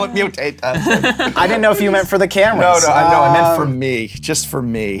kidding, I know what mutate does. I didn't know if you meant for the cameras. No, I meant for me, just for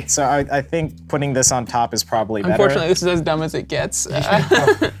me. So I think putting this on top is probably better. Unfortunately, this is as dumb as it gets.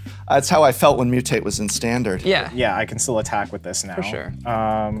 That's how I felt when mutate was in standard. Yeah, I can still attack with this now. For sure.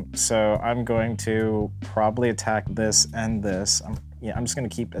 So I'm going to probably attack this and this. I'm yeah, I'm just gonna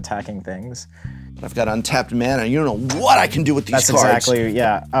keep attacking things. I've got untapped mana. You don't know what I can do with these That's cards. exactly,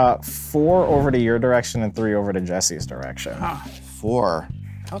 yeah. 4 over to your direction and 3 over to Jesse's direction. 4.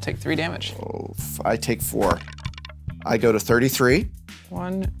 I'll take 3 damage. Oh, I take 4. I go to 33.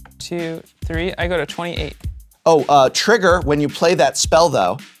 1, 2, 3. I go to 28. Oh, trigger, when you play that spell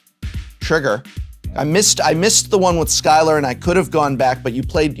though, trigger. I missed the one with Skylar and I could have gone back, but you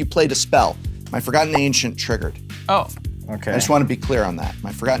played a spell. My Forgotten Ancient triggered. Oh. Okay. I just want to be clear on that.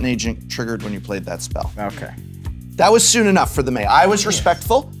 My Forgotten Ancient triggered when you played that spell. Okay. That was soon enough for the May. I was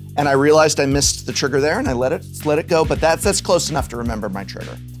respectful, and I realized I missed the trigger there, and I let it go. But that's close enough to remember my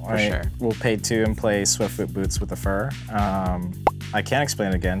trigger. All right, sure. We'll pay 2 and play Swiftfoot Boots with the fur. I can't explain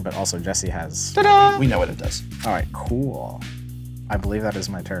it again, but also Jesse has. Ta-da! We know what it does. All right, cool. I believe that is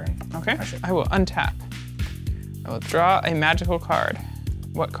my turn. Okay. I will untap. I will draw a magical card.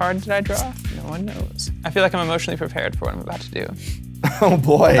 What card did I draw? No one knows. I feel like I'm emotionally prepared for what I'm about to do. Oh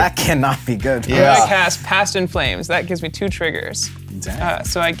boy. That cannot be good. I'm gonna cast Past in Flames. That gives me 2 triggers. Dang.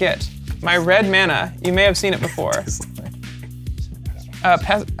 So I get my red mana. You may have seen it before.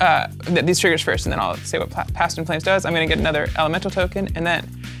 These triggers first, and then I'll say what Past in Flames does. I'm gonna get another elemental token, and then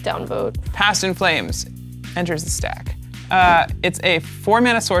Downvote. Past in Flames enters the stack. It's a 4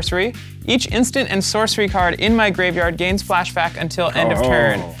 mana sorcery. Each instant and sorcery card in my graveyard gains flashback until end of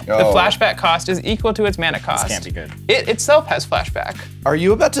turn. The flashback cost is equal to its mana cost. This can't be good. It itself has flashback. Are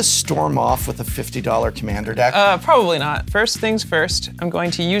you about to storm off with a $50 commander deck? Probably not. First things first, I'm going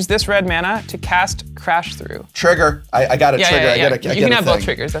to use this red mana to cast Crash Through. Trigger. I got a trigger. Yeah. I get You can a have both thing.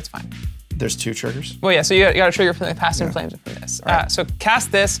 triggers, that's fine. There's 2 triggers? Well, yeah, so you got a trigger from the Past in Flames from this. So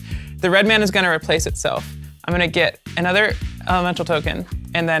cast this. The red mana is going to replace itself. I'm going to get another elemental token,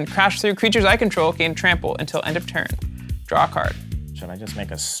 and then Crash Through. Creatures I control gain trample until end of turn. Draw a card. Should I just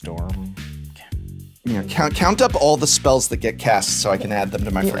make a storm? You know, count up all the spells that get cast so I can add them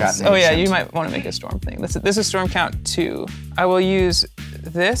to my Forgotten Oh yeah, Ancient. you might want to make a storm thing. This is storm count 2. I will use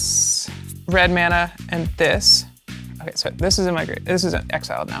this red mana and this. Okay, so this is in my this is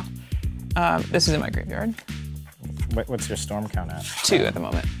exiled now. This is in my graveyard. What's your storm count at? 2 at the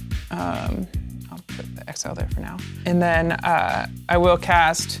moment. I'll put the exile there for now. And then I will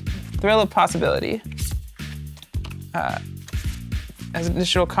cast Thrill of Possibility. As an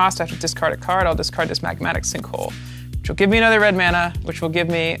additional cost, I have to discard a card. I'll discard this Magmatic Sinkhole, which will give me another red mana, which will give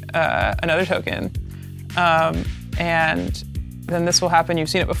me another token. And then this will happen. You've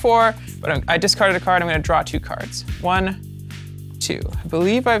seen it before, but I discarded a card. I'm going to draw 2 cards. 1, 2. I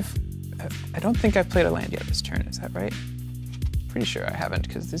believe I don't think I've played a land yet this turn. Is that right? Pretty sure I haven't,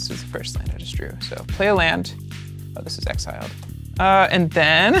 because this is the first land I just drew. So play a land. Oh, this is exiled. And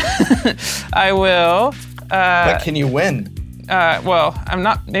then I will. But can you win? Well, I'm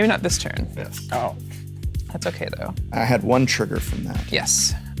not. Maybe not this turn. Yes. Oh. That's okay though. I had 1 trigger from that.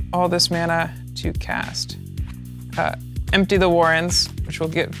 Yes. All this mana to cast. Empty the Warrens, which will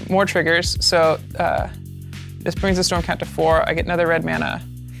get more triggers. So this brings the storm count to 4. I get another red mana,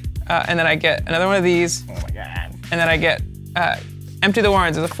 and then I get another one of these. Oh my god. And then I get Empty the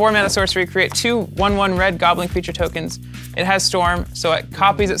Warrens. It's a 4 mana sorcery. Create 2 1/1 red goblin creature tokens. It has storm, so it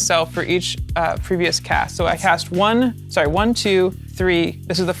copies itself for each previous cast. So I cast 1, 2, 3.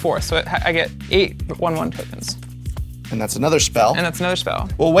 This is the 4th, so I get 8 1/1 tokens. And that's another spell. And that's another spell.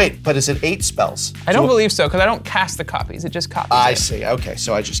 Well, wait, but is it 8 spells? I don't believe so, because I don't cast the copies. It just copies I it. see. Okay,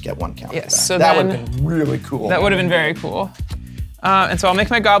 so I just get 1 count. Yes, for that. so that then- would have been really cool. That would have been very cool. And so I'll make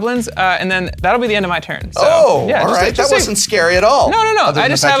my goblins, and then that'll be the end of my turn. So, Oh, yeah, all just- right. just That say- wasn't scary at all. No. Other than I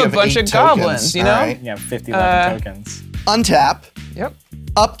the just fact have you a bunch 8 of goblins, tokens. you know? All right. Yeah, 50 tokens. Untap. Yep.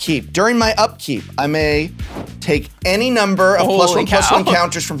 Upkeep. During my upkeep, I may take any number of Holy +1/+1 cow.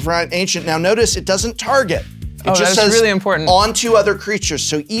 counters from Forgotten Ancient. Now notice it doesn't target. It Oh, just that's says really important. on 2 other creatures.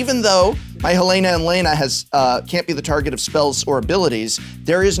 So even though my Helena and Lena has can't be the target of spells or abilities,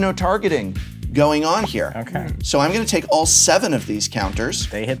 there is no targeting going on here. Okay. So I'm going to take all 7 of these counters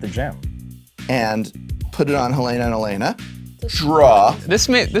They hit the gem. and put it on Helena and Elena. Draw. This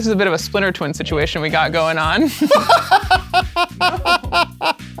is a bit of a Splinter Twin situation we got going on.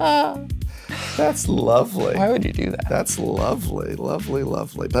 That's lovely. Why would you do that? That's lovely, lovely,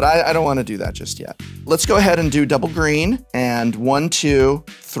 lovely. But I don't want to do that just yet. Let's go ahead and do double green and 1, 2,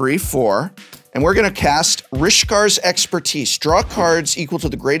 3, 4. And we're going to cast Rishkar's Expertise. Draw cards equal to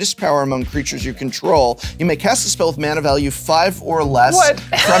the greatest power among creatures you control. You may cast the spell with mana value 5 or less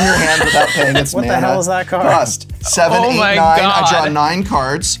from your hand without paying its What mana the hell is that card? cost. 7, Oh 8, 9. my I draw God. 9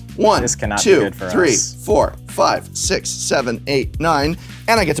 cards. 1, This cannot be 2, good for 3, us. 4, 5, 6, 7, 8, 9.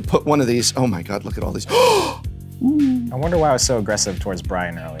 And I get to put one of these. Oh my God, look at all these. I wonder why I was so aggressive towards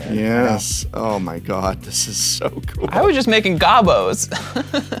Brian earlier. Yes. Oh my God, this is so cool. I was just making gobos.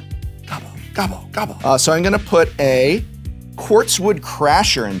 Gobble, gobble. So I'm gonna put a Quartzwood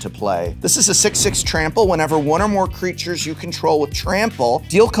Crasher into play. This is a 6/6 trample. Whenever one or more creatures you control with trample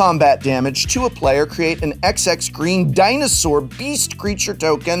deal combat damage to a player, create an XX green dinosaur beast creature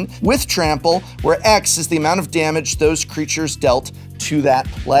token with trample, where X is the amount of damage those creatures dealt to that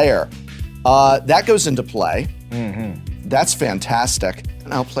player. That goes into play. That's fantastic.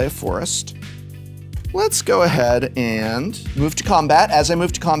 And I'll play a forest. Let's go ahead and move to combat. As I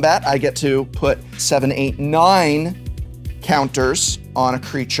move to combat, I get to put 7, 8, 9 counters on a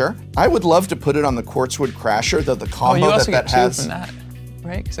creature. I would love to put it on the Quartzwood Crasher, though the combo you also that get two has. from that,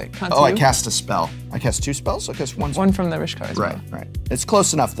 right? Because it counts I cast a spell. I cast 2 spells, so I cast 1 spell. One from the Rish cards. Right, right. It's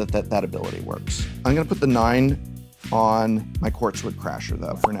close enough that that ability works. I'm gonna put the 9 on my Quartzwood Crasher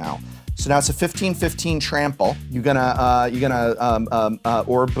though, for now. So now it's a 15/15 trample. You're gonna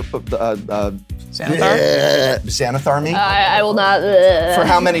Xanathar me? I will not. For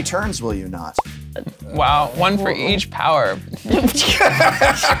how many turns will you not? Wow, one for each power. Yo,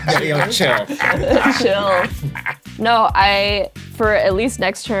 chill. Chill. No, for at least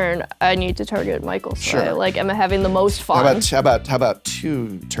next turn, I need to target Michael. So Sure. I, like, am having the most fun. How about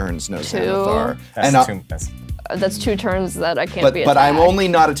 2 turns no Xanathar? That's 2 turns that I can't be attacked. But I'm only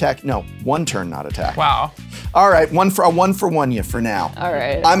not attack. No, 1 turn not attack. Wow. All right, one for one you for now. All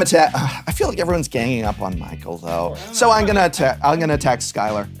right. I'm attack. I feel like everyone's ganging up on Michael though. So I'm gonna attack.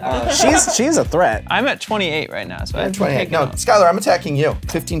 Skylar. She's a threat. I'm at 28 right now, so I have 28. No, Skylar, I'm attacking you.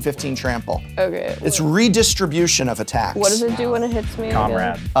 15/15 trample. Okay. It's redistribution of attacks. What does it do when it hits me?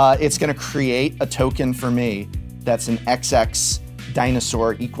 Comrade. Again? It's gonna create a token for me that's an XX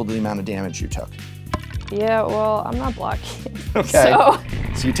dinosaur equal to the amount of damage you took. Yeah, well, I'm not blocking. Okay.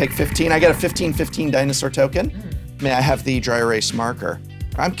 So you take 15. I get a 15/15 dinosaur token. May I have the dry erase marker?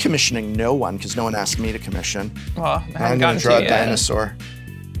 I'm commissioning no one because no one asked me to commission. Well, I I'm haven't gonna gotten draw to a you yet. dinosaur.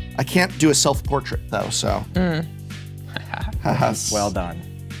 I can't do a self-portrait though, so. Well done.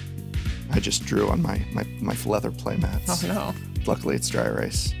 I just drew on my leather playmats. Oh no. Luckily, it's dry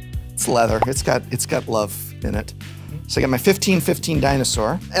erase. It's leather. It's got love in it. So I got my 15/15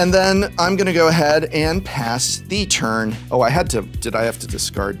 dinosaur, and then I'm gonna go ahead and pass the turn. Oh, did I have to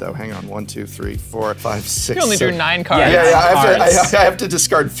discard though? Hang on, 1, 2, 3, 4, 5, 6. You only drew 9 cards. Yeah, cards. I have to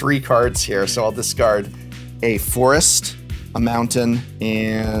discard 3 cards here, so I'll discard a forest, a mountain,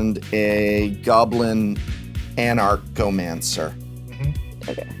 and a goblin anarchomancer.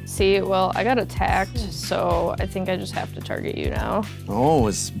 okay. See, well, I got attacked, so I think I just have to target you now. Oh,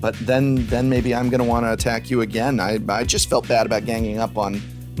 but then maybe I'm gonna want to attack you again. I just felt bad about ganging up on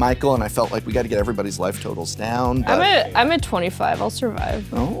Michael, and I felt like we got to get everybody's life totals down. But... I'm at 25. I'll survive.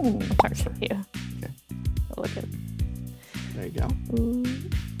 Oh, I'll target you. okay. I'll look at. There you go.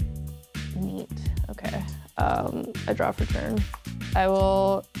 Neat. Okay. I draw for turn. I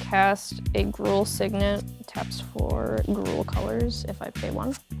will cast a Gruul Signet. Taps for Gruul colors if I pay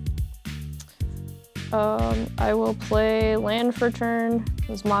 1. I will play land for turn.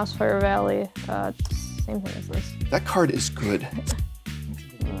 This Mossfire Valley. Same thing as this. That card is good.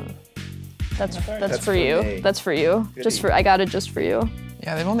 That's That's for for you. me. That's for you. I got it just for you.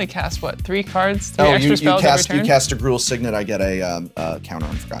 Yeah, they've only cast, what, 3 cards? 3 Oh, extra you spells cast every turn? a Gruul Signet. I get a counter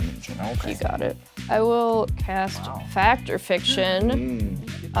on Forgotten Ancient. You got it. I will cast Fact or Fiction.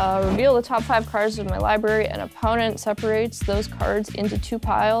 Reveal the top 5 cards of my library. An opponent separates those cards into 2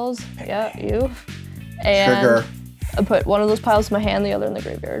 piles. Yeah, you. And Trigger. I put one of those piles in my hand, the other in the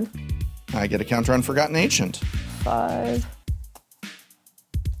graveyard. I get a counter on Forgotten Ancient. 5.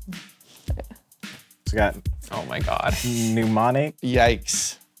 So we got Oh my god. Mnemonic,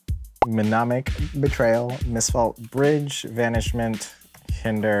 Yikes. Mnemonic, Betrayal, Misfault, Bridge, Vanishment,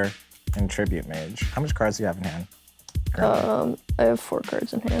 Hinder, and Tribute Mage. How much cards do you have in hand? I have 4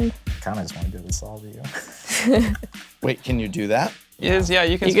 cards in hand. I kind of just want to do this all to you. Wait, can you do that? Yes, yeah,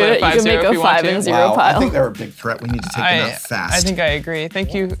 you can You split can, a 5-0 you can make if a you want 5 to. and 0 Wow, pile. I think they're a big threat. We need to take them out fast. I think I agree.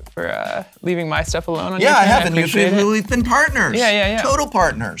 Thank you for leaving my stuff alone on your Yeah, I turn. haven't. appreciate it. We've been partners. Yeah. Total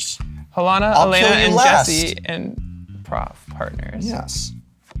partners. Halana, I'll Elena, kill you and last. Jesse, and Prof partners. Yes.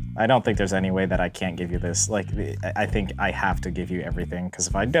 I don't think there's any way that I can't give you this. Like, I think I have to give you everything, because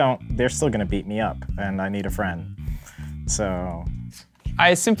if I don't, they're still gonna beat me up, and I need a friend. So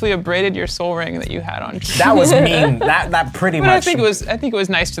I simply abraded your soul ring that you had on. that was mean. That pretty But much. I think it was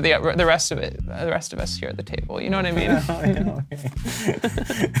nice to the rest of us here at the table. You know what I mean?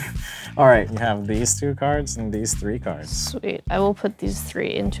 All right, you have these 2 cards and these 3 cards. Sweet. I will put these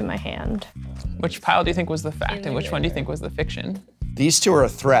 3 into my hand. Which pile do you think was the fact, and which one do you think was the fiction? These 2 are a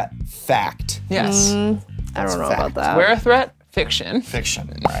threat. Fact. Yes. I don't know fact. about that. Swear a threat? Fiction. Fiction,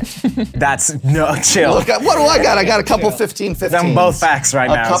 right. That's no chill. Look, what do I got? I got a couple 15-15s. Them both facts right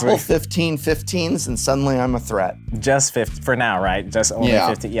now. A couple 15-15s, and suddenly I'm a threat. Just 50 for now, right? Just only Yeah.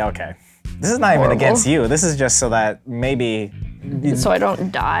 50. Yeah, okay. This is not even against you. This is just so that maybe. So I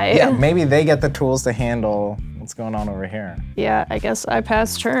don't die. Yeah, maybe they get the tools to handle what's going on over here. Yeah, I guess I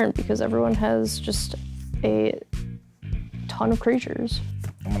pass turn because everyone has just a ton of creatures.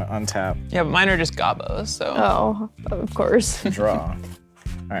 I'm gonna untap, Yeah, but mine are just gobos, so. Oh, of course. draw. All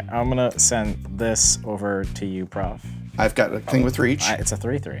right, I'm gonna send this over to you, Prof. I've got a thing with reach. It's a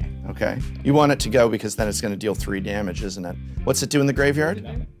 3/3. Okay. You want it to go because then it's going to deal 3 damage, isn't it? What's it do in the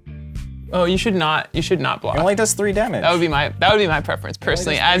graveyard? Oh, you should not block. It only does 3 damage. That would be my preference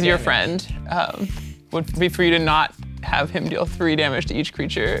personally, as your friend, would be for you to not have him deal 3 damage to each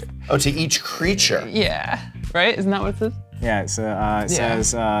creature. Oh, to each creature. Yeah, right? Isn't that what it says? Yeah, it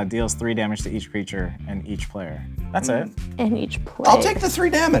says deals 3 damage to each creature and each player. That's it. And each play. I'll take the 3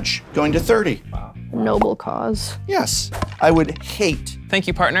 damage, going to 30. Noble cause. Yes. I would hate Thank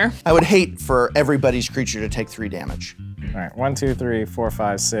you, partner. for everybody's creature to take 3 damage. All right, 1, 2, 3, 4,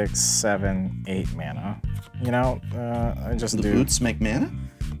 5, 6, 7, 8 mana. You know, I just The do. boots make mana?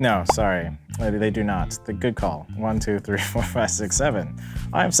 No, sorry, they do not. The good call. 1, 2, 3, 4, 5, 6, 7.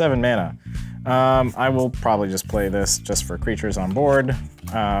 I have 7 mana. I will probably just play this just for creatures on board,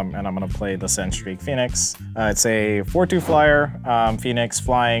 and I'm gonna play the Sunstreak Phoenix. It's a 4/2 flyer, Phoenix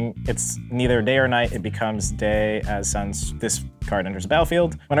flying. It's neither day or night. It becomes day as this card enters the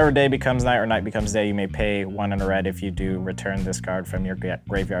battlefield. Whenever day becomes night or night becomes day, you may pay 1 and a red. If you do, return this card from your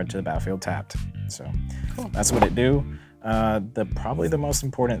graveyard to the battlefield tapped. So that's what it do. Probably the most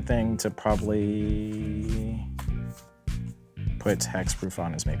important thing to probably put hexproof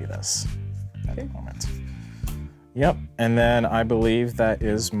on is maybe this at the moment. Yep, and then I believe that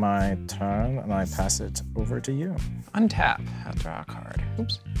is my turn, and I pass it over to you. Untap. I'll draw a card.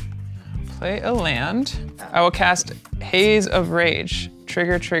 Oops. Play a land. I will cast Haze of Rage.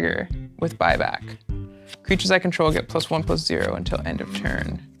 Trigger with buyback. Creatures I control get +1/+0 until end of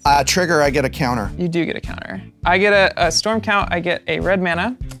turn. Trigger, I get a counter. You do get a counter. I get a storm count. I get a red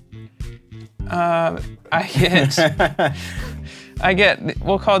mana. I get,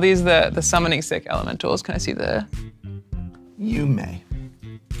 we'll call these the summoning sick elementals. Can I see the? You may.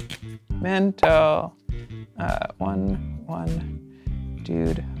 Mental, 1/1,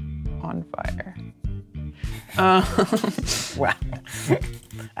 dude on fire. Wow.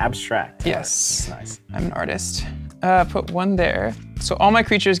 Abstract. Yes. Nice. I'm an artist. Put 1 there. So all my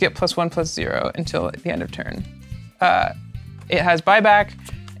creatures get +1/+0 until the end of turn. It has buyback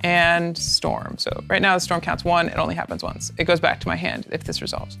and storm. So right now the storm counts 1, it only happens once. It goes back to my hand if this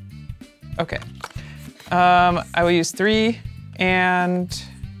resolves. Okay. I will use 3 and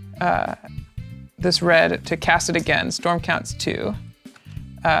this red to cast it again. Storm counts 2.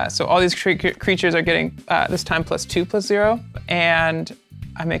 So all these creatures are getting this time +2/+0, and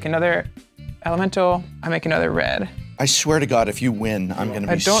I make another elemental, I make another red. I swear to God, if you win, I'm going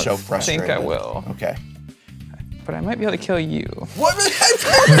to be so I frustrated. don't think I will. Okay. But I might be able to kill you. What?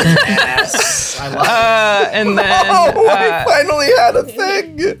 Yes! I love it. And then Oh, I finally had a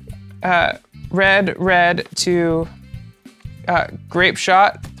thing! red to grape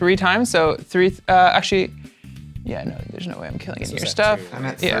shot 3 times. So 3, actually, yeah, no, there's no way I'm killing any of your stuff. I'm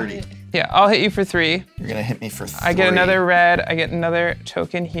at 30. Yeah, I'll hit you for 3. You're going to hit me for 3. I get another red, I get another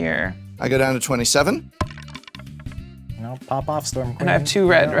token here. I go down to 27. No, pop off, Storm Queen. And I have 2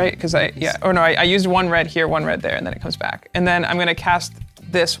 red, right? Because I used 1 red here, 1 red there, and then it comes back. And then I'm gonna cast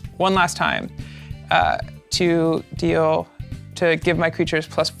this one last time to give my creatures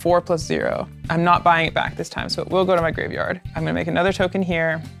 +4/+0. I'm not buying it back this time, so it will go to my graveyard. I'm gonna make another token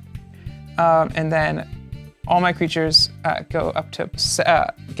here, and then all my creatures go up to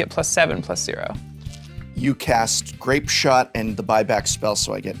get +7/+0. You cast Grape Shot and the buyback spell,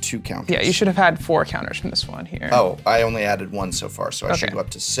 so I get 2 counters. Yeah, you should have had 4 counters from this one here. Oh, I only added 1 so far, so I should Okay. go up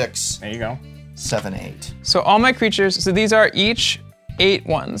to 6, There you go. 7, 8. So all my creatures, so these are each 8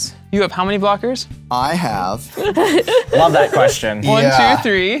 ones. You have how many blockers? I have. Love that question. 1, Yeah. 2,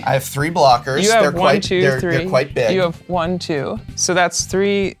 3. I have 3 blockers. You have they're 1, quite, 2, they're, 3. They're quite big. You have 1, 2. So that's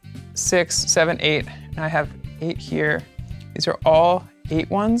 3, 6, 7, 8. And I have 8 here. These are all 8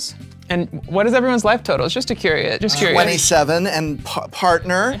 ones. And what is everyone's life totals? Just curious. 27, and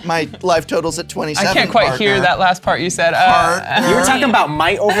partner, my life total's at 27. I can't quite partner. hear that last part you said. You were talking about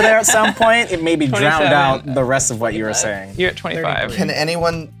might over there at some point. It maybe drowned 27. out the rest of what you were saying. You're at 25. Can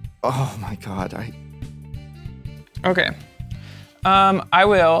anyone? Oh my God! Okay. I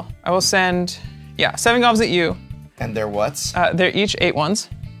will send, 7 gobs at you. And they're what's? They're each 8 ones.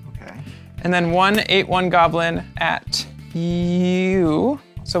 Okay. And then 1 8/1 goblin at you.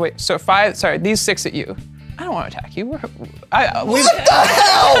 So wait, so 5, sorry, these 6 at you. I don't want to attack you. What the hell?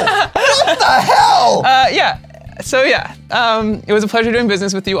 What the hell? Yeah. So yeah, it was a pleasure doing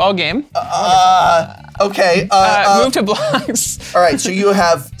business with you all game. Okay. Move to blocks. All right, so you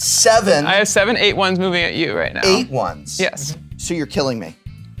have 7. I have 7 8/1s moving at you right now. 8/1s. Yes. So you're killing me.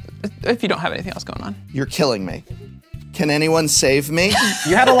 If you don't have anything else going on. You're killing me. Can anyone save me?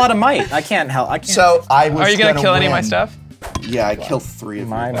 You had a lot of might. I can't help. I can't. So I was. Are you gonna kill win. any of my stuff? Yeah, I killed 3 of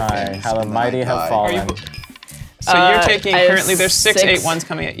my, you. how the mighty have fallen. So you're taking, currently there's 6 6. 8/1s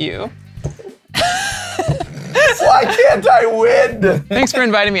coming at you. Why can't I win? Thanks for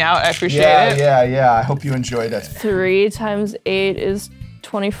inviting me out, I appreciate it. Yeah. I hope you enjoyed it. 3 times 8 is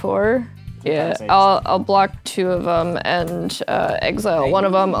 24. Yeah, times 8 is I'll block 2 of them and exile 1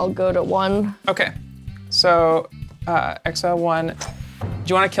 of them. I'll go to 1. Okay, so exile 1. Do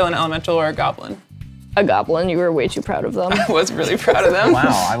you want to kill an elemental or a goblin? A goblin. You were way too proud of them. I was really proud of them.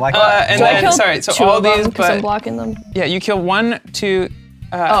 Wow, I like that. And So I then, killed sorry, so 2 all of them these, because I'm but blocking them. yeah, you kill 1, 2, 3.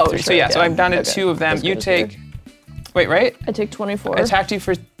 Sure, So yeah, so I'm down to okay. 2 of them. That's You good, take, wait, right? I take 24. I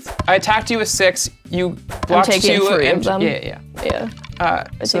attacked you with 6. You blocked taking 2 3 and of them. Yeah. Yeah. I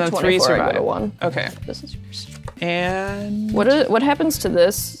So take then 3 24. I go survive. to 1. Okay, This is yours. and What happens to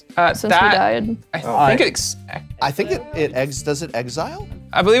this since we that- died? I think it's. I think does it exile?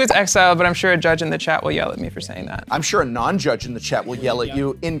 I believe it's exile, but I'm sure a judge in the chat will yell at me for saying that. I'm sure a non-judge in the chat will yell at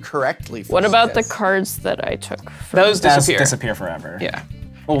you incorrectly. For What about the this. cards that I took? From Those That's disappear. disappear forever. Yeah.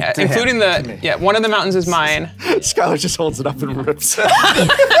 Well, Yeah, to him. including one of the mountains is mine. Skylar just holds it up and rips it.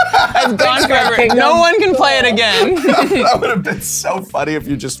 I've gone forever. No one can play it again. That would have been so funny if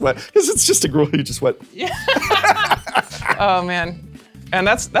you just went, because it's just a girl, you just went. Oh man. And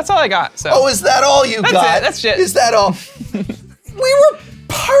that's all I got. So. Oh, is that all you got? it, that's shit. Is that all? We were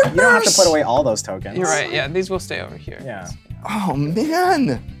partners. You don't have to put away all those tokens. You're right. Yeah, these will stay over here. Yeah. Oh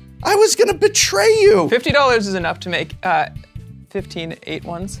man, I was gonna betray you. $50 is enough to make 15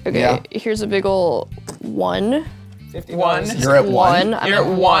 8/1s. Okay, Yeah. here's a big ol' 1. 1. You're at 1. I'm You're at at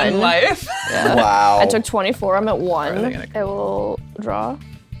 1 1 life. Yeah. Wow. I took 24. I'm at Are they 1. gonna- I will draw.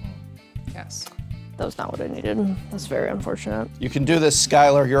 Yes. That was not what I needed. That's very unfortunate. You can do this,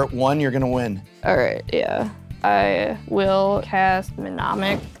 Skylar. You're at 1. You're gonna win. All right, yeah. I will cast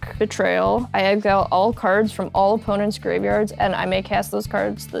Mnemonic Betrayal. I exile all cards from all opponents' graveyards, and I may cast those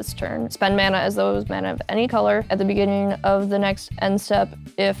cards this turn. Spend mana as those mana of any color at the beginning of the next end step.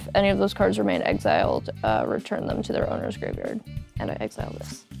 If any of those cards remain exiled, return them to their owner's graveyard. And I exile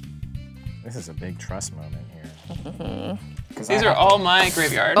this. This is a big trust moment here. These are all my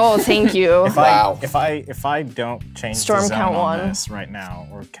graveyard. Oh, thank you. Wow. If I don't change Storm the zone count on 1. this right now,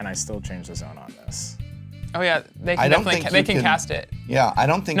 or can I still change the zone on this? Oh yeah, they I can don't definitely think they you can can- cast it. Yeah, I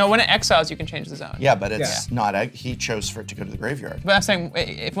don't think. No, when it exiles, you can change the zone. Yeah, but it's not. He chose for it to go to the graveyard. But I'm saying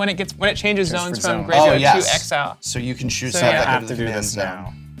if when it changes Just zones for from zones. graveyard Oh, yes. to exile. So you can choose So to yeah, have I that have go to to do the command this zone.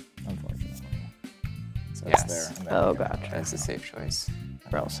 now, unfortunately. So Yes. it's there. and then Oh, we go. gotcha. That's a safe choice.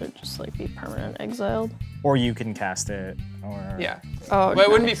 Or else it'd just like be permanent exiled. Or you can cast it, or Yeah. Oh, But it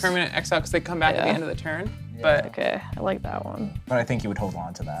wouldn't be nice. permanent exile because they come back at the Yeah. end of the turn. But Okay, I like that one. But I think you would hold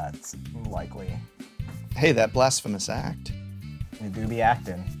on to that, likely. Hey, that blasphemous act. You do be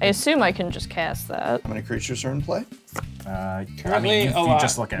acting. I assume I can just cast that. How many creatures are in play? I currently mean, a you lot.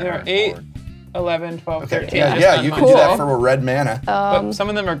 just look at There her are 8, board. 11, 12, 13. Yeah, I've yeah, done you mine. can do that Cool. for a red mana. But some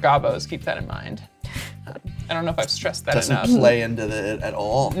of them are gobos. Keep that in mind. I don't know if I've stressed that Doesn't enough. play into it at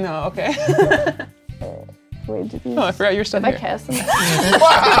all. No, okay. Wait, did you? Oh, I forgot your stuff If I here. cast them?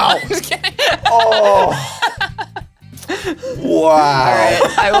 Wow! Just kidding. Oh! Wow!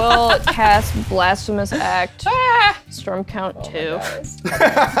 Alright, I will cast Blasphemous Act. Storm count 2.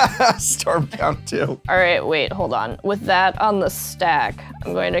 Storm count 2. Alright, wait, hold on. With that on the stack,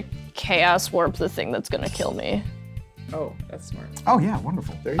 I'm going to Chaos Warp the thing that's gonna kill me. Oh, that's smart. Oh yeah,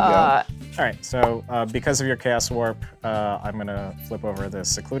 wonderful. There you go. All right, so because of your Chaos Warp, I'm gonna flip over the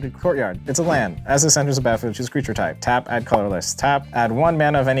Secluded Courtyard. It's a land. As this enters the battlefield, choose creature type. Tap, add colorless. Tap, add 1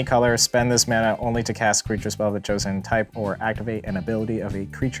 mana of any color. Spend this mana only to cast creature spell of the chosen type or activate an ability of a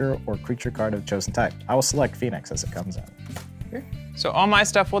creature or creature card of chosen type. I will select Phoenix as it comes in. So all my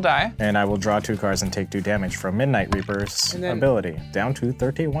stuff will die. And I will draw 2 cards and take 2 damage from Midnight Reaper's And then- ability, down to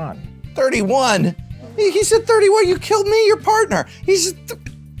 31. 31? He said 31. You killed me, your partner. He's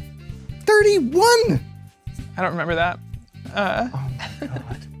 31. I don't remember that.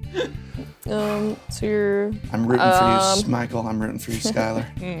 So you're... I'm rooting for you, Michael. I'm rooting for you,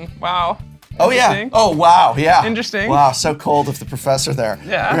 Skylar. Wow. Oh, yeah. Interesting. Oh, wow. Yeah. Interesting. Wow, so cold of the professor there.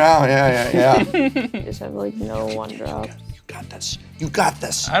 Yeah. Yeah. You just have like no 1-drops. got this. You got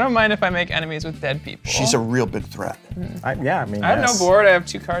this. I don't mind if I make enemies with dead people. She's a real big threat. Yeah, I mean, I have no board. I have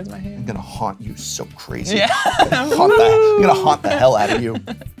 2 cards in my I'm hand. gonna haunt you so crazy. Yeah. I'm gonna haunt the hell out of you.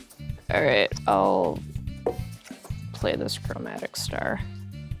 All right, I'll play this chromatic star.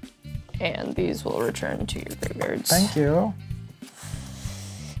 And these will return to your graveyards. Thank you.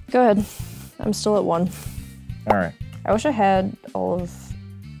 Go ahead. I'm still at 1. All right. I wish I had all of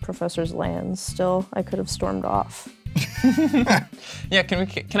Professor's lands still. I could have stormed off. Yeah, can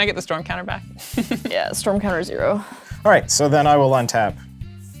I get the storm counter back? Yeah, storm counter 0. All right, so then I will untap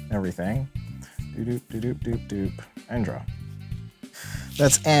everything. Doop, doop, doop, doop, doop, and draw.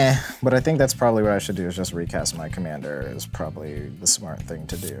 That's but I think that's probably what I should do is just recast my commander is probably the smart thing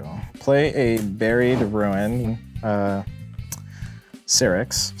to do. Play a Buried Ruin,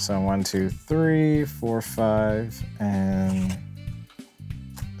 Syrinx. So 1, 2, 3, 4, 5, and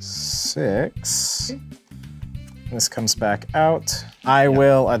 6. This comes back out. I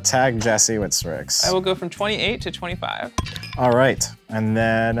will attack Jesse with Syrinx. I will go from 28 to 25. All right, and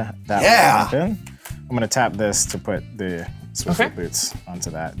then that will happen. I'm gonna tap this to put the Swiftfoot boots onto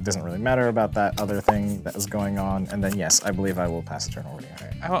that. It doesn't really matter about that other thing that was going on. And then yes, I believe I will pass the turn over to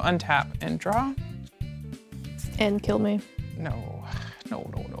you. I will untap and draw. And kill me. No.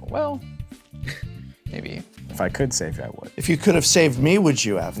 Well, maybe. If I could save you, I would. If you could have saved me, would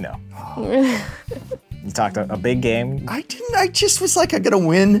you have? No. You talked a big game. I didn't. I just was like, I'm gonna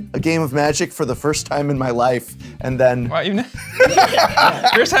win a game of Magic for the first time in my life, and then Wow,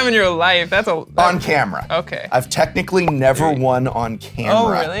 first time in your life. That's on camera. Okay. I've technically never won on camera. Oh,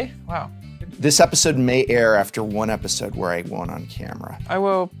 really? Wow. This episode may air after 1 episode where I won on camera. I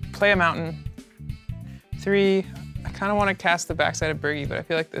will play a mountain. 3. I kind of want to cast the backside of Bergie, but I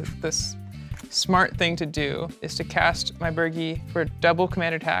feel like this smart thing to do is to cast my Bergie for double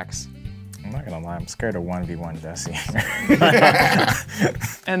command attacks. I'm not gonna lie, I'm scared of 1v1 Jesse.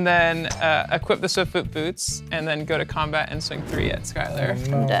 And then equip the Swiftfoot boots, and then go to combat and swing 3 at Skylar.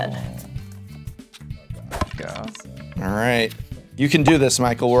 I'm dead. Go. All right. You can do this,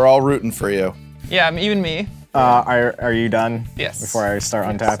 Michael. We're all rooting for you. Yeah, even me. Are you done? Yes. Before I start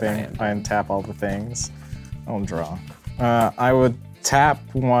untapping, I untap all the things. I'll draw. I would tap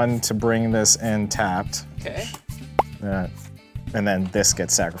 1 to bring this in tapped. Okay. And then this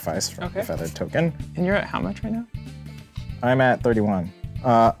gets sacrificed from the feathered token. And you're at how much right now? I'm at 31.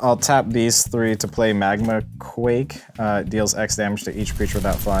 I'll tap these 3 to play Magma Quake. Deals X damage to each creature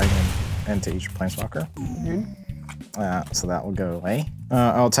without flying and to each planeswalker. So that will go away.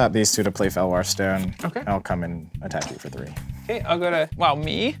 I'll tap these 2 to play Felwar Stone. Okay. I'll come and attack you for 3. Okay, I'll go to, wow,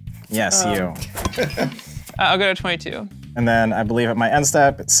 me? Yes, you. I'll go to 22. And then I believe at my end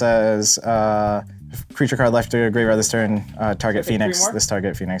step, it says, creature card left to graveyard this turn, target Phoenix. This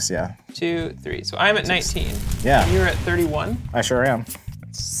target Phoenix, yeah. 2, 3. So I'm at 19. Yeah. You're at 31. I sure am.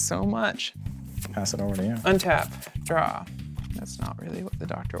 So much. Pass it over to you. Untap, draw. That's not really what the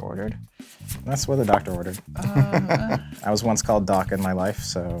doctor ordered. That's what the doctor ordered. I was once called Doc in my life,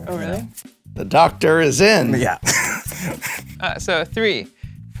 so. Oh, really? The doctor is in. Yeah. So 3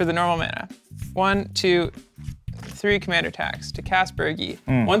 for the normal mana. 1, 2, 3 commander attacks to cast Bergie.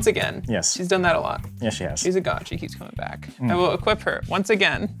 Once again. Yes. She's done that a lot. Yes, she has. She's a god. She keeps coming back. I will equip her once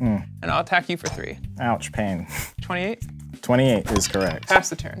again, and I'll attack you for 3. Ouch, pain. 28. 28 is correct. Pass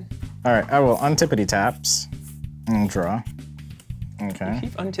the turn. All right, I will untippity taps and draw. Okay.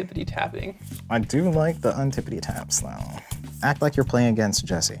 Keep untippity tapping. I do like the untippity taps, though. Act like you're playing against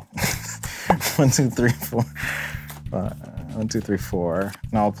Jesse. 1, 2, 3, 4. 1, 2, 3, 4.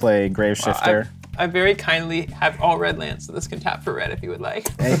 And I'll play Grave Shifter. I very kindly have all red lands, so this can tap for red if you would like.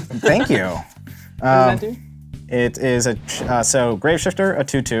 Hey, thank you. What does that do? It is so Grave Shifter, a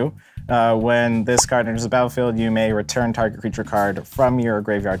 2/2. When this card enters the battlefield, you may return target creature card from your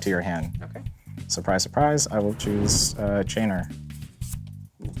graveyard to your hand. Okay. Surprise, surprise, I will choose Chainer.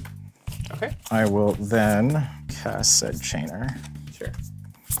 Okay. I will then cast said Chainer. Sure.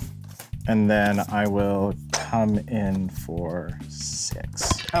 And then I will come in for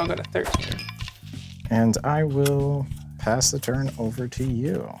 6. I'll go to 13. And I will pass the turn over to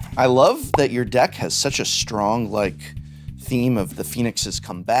you. I love that your deck has such a strong theme of the Phoenixes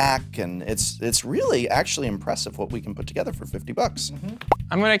come back, and it's really actually impressive what we can put together for $50.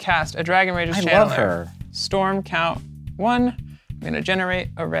 I'm gonna cast a Dragon Rage's I Channeler. love her. Storm count 1. I'm gonna generate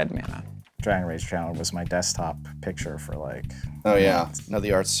a red mana. Dragon Rage Channel was my desktop picture for Oh yeah, no,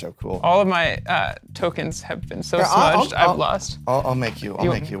 the art's so cool. All of my tokens have been so smudged, I've lost. I'll make you. I'll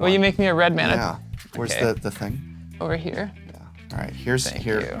make you. Will you make me a red mana? Yeah. Where's Okay. the thing? Over here. Yeah. All right. Here's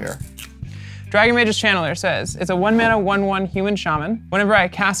here. Dragon Mage's Channeler says, it's a 1-mana 1/1 human shaman. Whenever I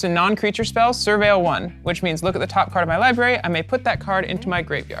cast a non-creature spell, surveil 1, which means look at the top card of my library. I may put that card into my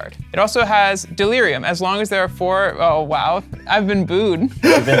graveyard. It also has Delirium, as long as there are 4, oh wow, I've been booed.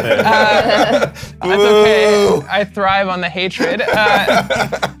 That's okay, I thrive on the hatred.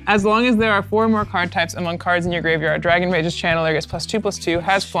 As long as there are 4 more card types among cards in your graveyard, Dragon Mage's Channeler gets +2/+2,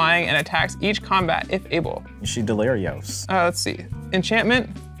 has flying, and attacks each combat if able. Is she delirious? Let's see.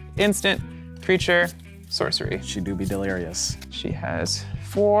 Enchantment, instant, creature, sorcery. She do be delirious. She has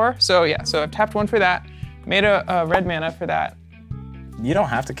 4. So yeah, so I've tapped 1 for that, made a red mana for that. You don't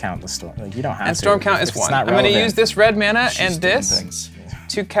have to count the storm. Like, you don't have to. And storm count is 1. I'm going to use this red mana and this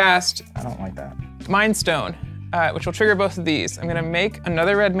to cast I don't like that. Mind Stone, which will trigger both of these. I'm going to make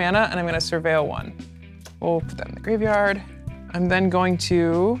another red mana and I'm going to surveil 1. We'll put that in the graveyard. I'm then going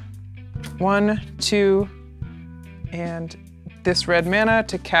to 1, 2, and this red mana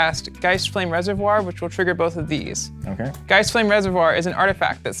to cast Geist Flame Reservoir, which will trigger both of these. Okay. Geist Flame Reservoir is an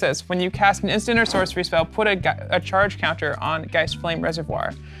artifact that says, when you cast an instant or sorcery spell, put a charge counter on Geist Flame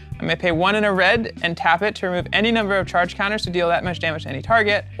Reservoir. I may pay 1 in a red and tap it to remove any number of charge counters to deal that much damage to any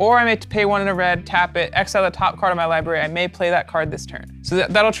target, or I may pay 1 in a red, tap it, exile the top card of my library. I may play that card this turn. So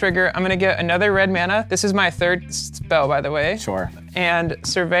that'll trigger. I'm gonna get another red mana. This is my 3rd spell, by the way. Sure. And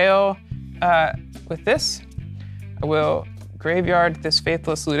surveil with this. I will graveyard this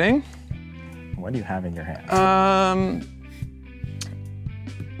Faithless Looting. What do you have in your hand?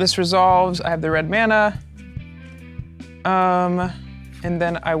 This resolves. I have the red mana. And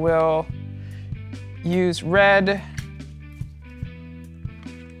then I will use red,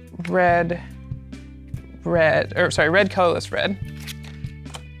 colorless red,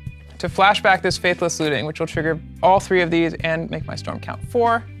 to flashback this Faithless Looting, which will trigger all 3 of these and make my storm count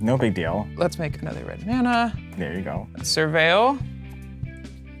 4. No big deal. Let's make another red mana. There you go. Surveil.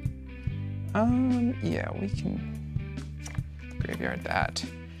 Yeah, we can graveyard that.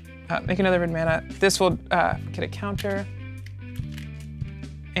 Make another red mana. This will get a counter.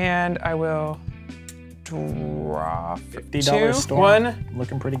 And I will draw $50 storm. 1.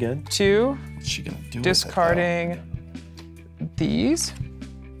 Looking pretty good. 2. What's she gonna do discarding these.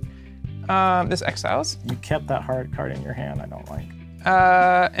 This exiles. You kept that hard card in your hand. I don't like.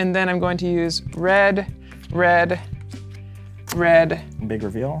 And then I'm going to use red. Big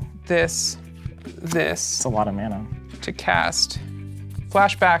reveal. This. It's a lot of mana. To cast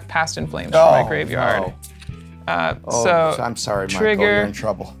flashback Past in Flames from my graveyard. No. So I'm sorry, trigger, Michael, you're in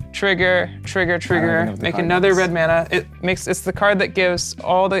trouble. Trigger. Make another red mana. It's the card that gives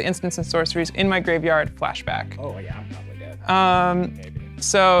all the instants and sorceries in my graveyard flashback. Oh yeah, I'm probably dead. Maybe.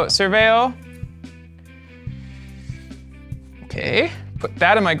 So surveil. Okay, put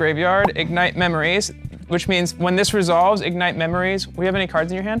that in my graveyard. Ignite Memories, which means when this resolves, Ignite Memories. We have any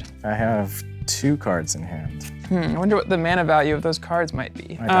cards in your hand? I have 2 cards in hand. I wonder what the mana value of those cards might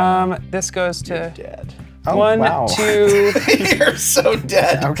be. This goes to. You're dead. Oh, 1, wow. 2. You're so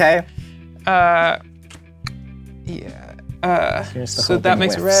dead. Okay. Yeah. Here's the So that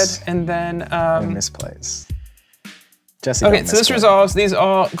makes whiffs. red, and then. Misplays. Jesse. Okay, don't so this misplay. resolves. These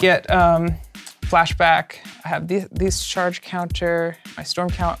all get flashback. I have these charge counter. My storm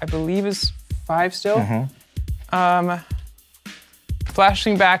count, I believe, is 5 still.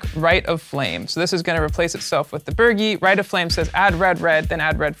 Flashing back Rite of Flame. So this is going to replace itself with the Burgie. Rite of Flame says add red, then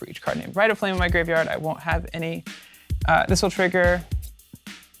add red for each card named Rite of Flame in my graveyard. I won't have any. This will trigger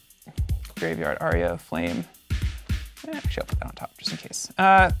Graveyard Aria of Flame. Actually, I'll put that on top just in case.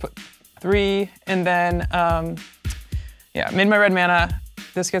 Put 3, and then, yeah, made my red mana.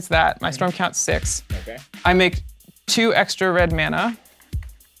 This gets that. My storm count's 6. Okay. I make 2 extra red mana.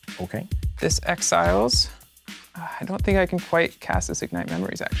 Okay. This exiles. I don't think I can quite cast this Ignite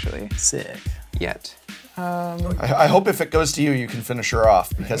Memories, actually, Sick. yet. I hope if it goes to you, you can finish her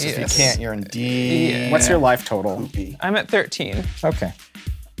off, because if you Yes. can't, you're in deep. Yeah. What's your life total? Poopy. I'm at 13. Okay.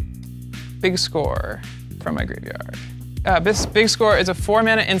 Big Score from my graveyard. This Big Score is a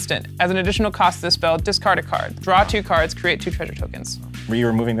 4-mana instant. As an additional cost to this spell, discard a card. Draw 2 cards, create 2 treasure tokens. Were you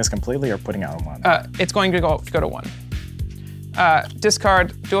removing this completely or putting out 1? It's going to go to 1.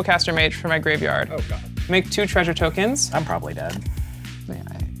 Discard Dual Caster Mage from my graveyard. Oh, God. Make 2 treasure tokens. I'm probably dead.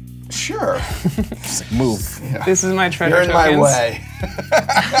 Sure. Just like, move. Yeah. This is my treasure You're in tokens. my way.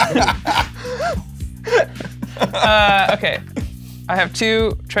 Okay. I have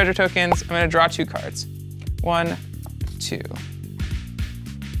 2 treasure tokens. I'm going to draw 2 cards. 1, 2.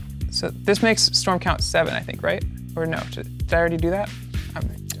 So this makes storm count 7, I think, right? Or no? Did I already do that?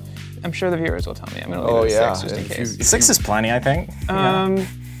 I'm sure the viewers will tell me. I'm going to leave it at 6 just in case. 6 is plenty, I think.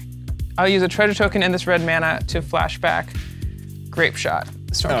 I'll use a treasure token in this red mana to flashback Grape Shot.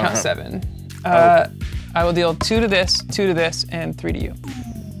 Storm count 7. I will deal 2 to this, 2 to this, and 3 to you.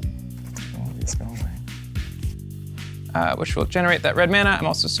 Which will generate that red mana. I'm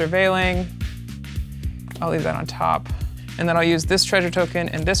also surveilling. I'll leave that on top. And then I'll use this treasure token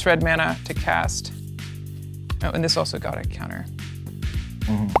and this red mana to cast. Oh, and this also got a counter.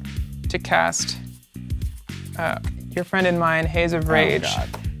 To cast your friend and mine, Haze of Rage. Oh,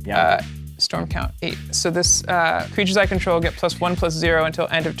 God. Yeah. Storm count 8. So this creatures I control get +1/+0 until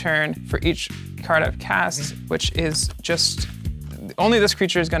end of turn for each card I've cast, which is just only this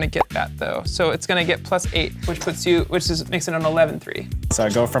creature is going to get that though. So it's going to get +8, which puts you, makes it an 11/3. So I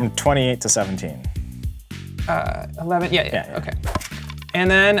go from 28 to 17. 11. Yeah. Okay. And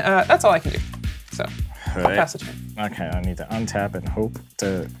then that's all I can do. So I'll pass the turn. Okay, I need to untap and hope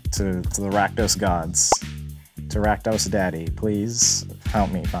to the Rakdos gods. To Rakdos Daddy, please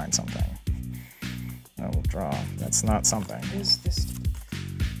help me find something. I will draw. That's not something. What is this?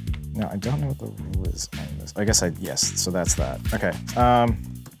 No, I don't know what the rule is on this. I guess yes, so that's that. Okay.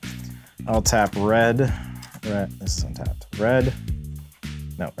 I'll tap red. Red. This is untapped. Red.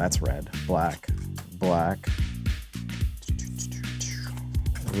 No, that's red. Black. Black.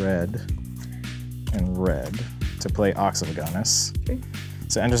 Red. And red to play Ox of Agonis. Okay.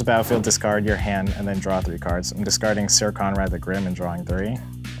 So enters the battlefield, discard your hand, and then draw 3 cards. I'm discarding Sir Conrad the Grim and drawing 3. I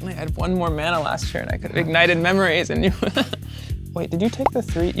only had 1 more mana last turn. I could have ignited memories and you. Wait, did you take the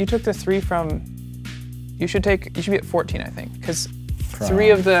 3? You took the 3 from. You should be at 14, I think, because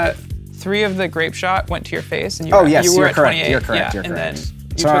 3 of the grape shot went to your face, and you were, yes, you were you're at correct. 28. You're correct. Yeah, You're and correct. then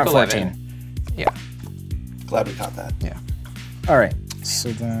you So took I'm at 11. 14. Yeah. Glad we caught that. Yeah. All right.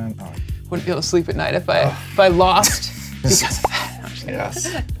 So then. Oh. Wouldn't be able to sleep at night if I lost because of that. No, I'm just kidding.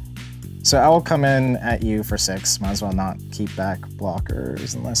 Yes. So I will come in at you for 6. Might as well not keep back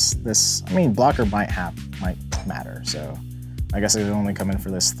blockers unless this. I mean, blocker might matter. So I guess I would only come in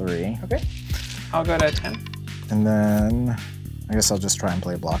for this 3. Okay. I'll go to 10. And then I guess I'll just try and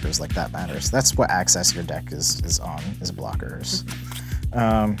play blockers like that matters. That's what access your deck is on, is blockers.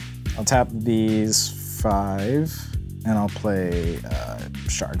 I'll tap these 5, and I'll play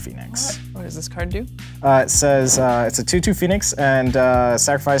Shard Phoenix. What does this card do? It says it's a 2/2 Phoenix, and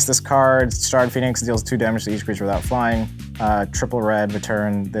sacrifice this card. Shard Phoenix deals 2 damage to each creature without flying. Triple red,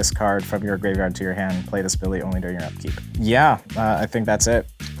 return this card from your graveyard to your hand. Play this ability only during your upkeep. Yeah, I think that's it.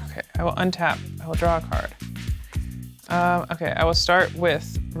 Okay, I will untap. I will draw a card. Okay, I will start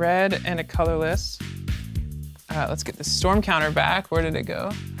with red and a colorless. Let's get the storm counter back. Where did it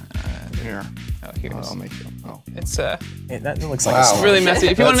go? Here. Oh, here it is. I'll make you. Oh. It's That looks like Wow. a storm. really messy.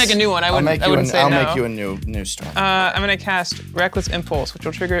 If you want to make a new one, I wouldn't say no. I'll make you a new storm. I'm going to cast Reckless Impulse, which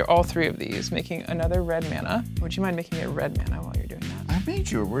will trigger all 3 of these, making another red mana. Would you mind making me a red mana while you're doing that? I made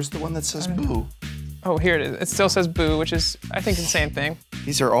you. Where's the one that says boo? Oh, here it is. It still says boo, which is, I think, the same thing.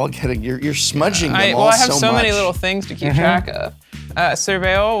 These are all getting, you're smudging them all Well, I have so much. many little things to keep track of.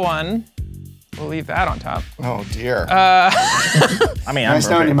 Surveil 1. We'll leave that on top. Oh, dear. I mean, Nice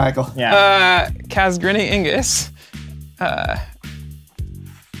knowing you, Michael. Yeah. Cast Grinning Ingus.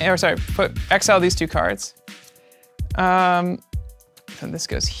 Exile these 2 cards. And this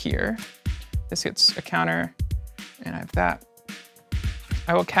goes here. This gets a counter, and I have that.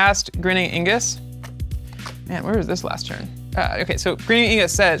 I will cast Grinning Ingus. Man, where was this last turn? Okay, so Grinning Ingus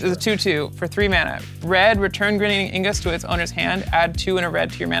says it's a 2/2 for 3 mana. Red, return Grinning Ingus to its owner's hand, add 2 and a red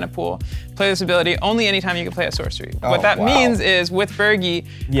to your mana pool. Play this ability only anytime you can play a sorcery. What that means is with Bergie,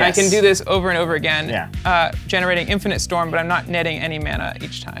 I can do this over and over again, generating infinite storm, but I'm not netting any mana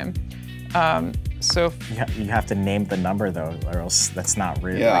each time. So you have to name the number though, or else that's not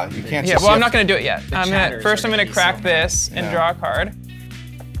really. Yeah, you can't. yeah, just well, I'm not gonna do it yet. First I'm gonna be crack so this and draw a card.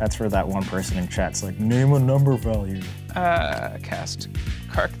 That's for that one person in chat's like, name a number value. Cast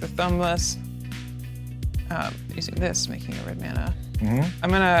Kark the Thumbless. Using this, making a red mana. I'm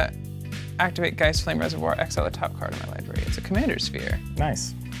gonna activate Geist Flame Reservoir, exile the top card of my library. It's a Commander Sphere.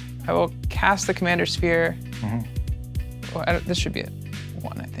 Nice. I will cast the Commander Sphere. Well, this should be at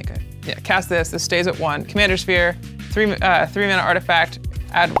 1, I think. Cast this. This stays at 1. Commander Sphere, 3 mana artifact.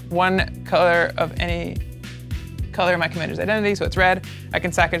 Add 1 color of any color of my commander's identity, so it's red. I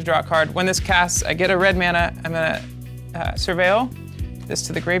can sack it to draw a card. When this casts, I get a red mana. I'm gonna surveil this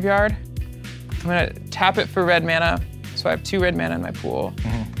to the graveyard. I'm gonna tap it for red mana, so I have 2 red mana in my pool.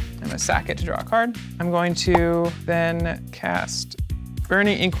 I'm gonna sack it to draw a card. I'm going to then cast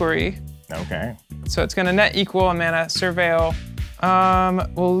Burning Inquiry. Okay. So it's gonna net equal a mana, surveil.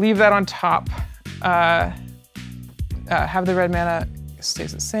 We'll leave that on top. Have the red mana,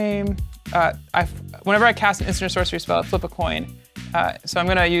 stays the same. Whenever I cast an instant or sorcery spell, I flip a coin. So I'm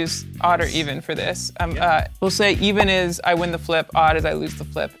gonna use odd or even for this. We'll say even is I win the flip, odd is I lose the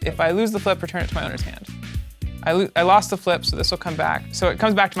flip. If I lose the flip, return it to my owner's hand. I lost the flip, so this will come back. So it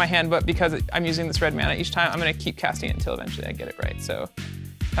comes back to my hand, but because I'm using this red mana each time, I'm gonna keep casting it until eventually I get it right. So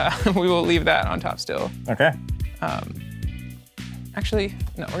we will leave that on top still. Okay. Actually,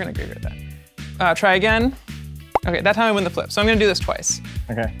 no, we're gonna graveyard that. Try again. Okay, that time I win the flip. So I'm gonna do this twice.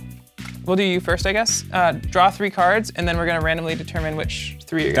 Okay. We'll do you first, I guess. Draw 3 cards, and then we're gonna randomly determine which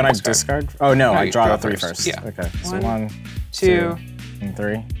 3 you're gonna discard. Oh no, I draw the 3 first. Yeah. Okay, so 1, 1, 2, and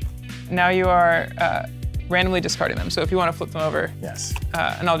 3. Now you are randomly discarding them. So if you wanna flip them over. Yes.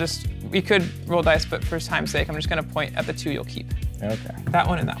 And we could roll dice, but for time's sake, I'm just gonna point at the 2 you'll keep. Okay. That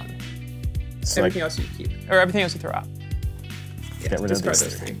one and that one. So everything else you keep, or everything else you throw out. Get rid of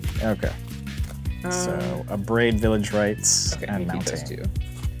those 3. Okay. So Abrade Village Rites and Mountain. Those 2.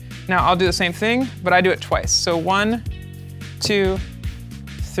 Now I'll do the same thing, but I do it twice. So 1, 2,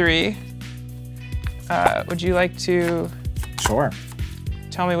 3. Would you like to? Sure.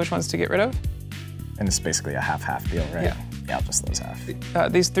 Tell me which ones to get rid of? And it's basically a half-half deal, right? Yeah. Yeah, I'll just lose half.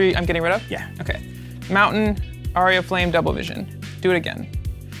 These 3 I'm getting rid of? Yeah. Okay. Mountain, Aria Flame, Double Vision. Do it again.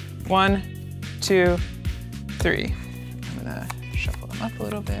 1, 2, 3. I'm gonna shuffle them up a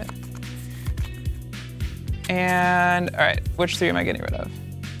little bit. And, all right, which 3 am I getting rid of?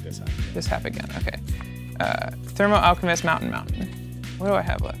 This half again, okay. Thermo Alchemist, Mountain. What do I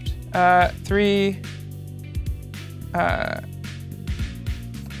have left? 3,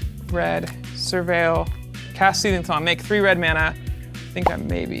 red, Surveil, cast Seething Thaw, make 3 red mana. I think I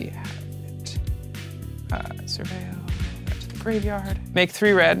maybe have it. Surveil, go to the graveyard. Make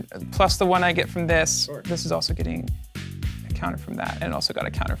 3 red, plus the 1 I get from this. This is also getting a counter from that, and also got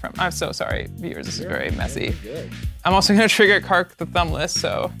a counter from, I'm so sorry, viewers, this is very messy. I'm also gonna trigger Kark the Thumbless,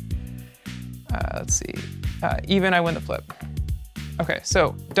 so let's see. Even, I win the flip. Okay,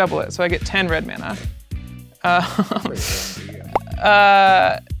 so double it. So I get 10 red mana.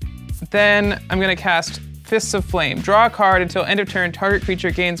 Then I'm gonna cast Fists of Flame. Draw a card until end of turn. Target creature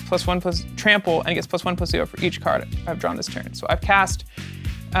gains +1 + trample and gets +1/+0 for each card I've drawn this turn. So I've cast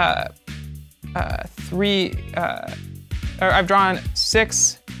 3. I've drawn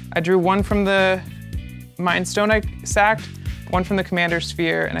 6. I drew 1 from the Mind Stone I sacked, 1 from the Commander's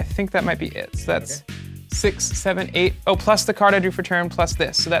Sphere, and I think that might be it. So that's 6, 7, 8. Oh, plus the card I drew for turn, plus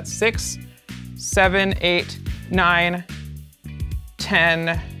this. So that's 6, 7, 8, 9,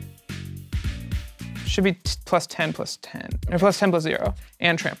 10. Should be +10, +10, or +10, +0,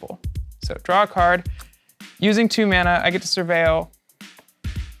 and trample. So draw a card. Using 2 mana, I get to Surveil.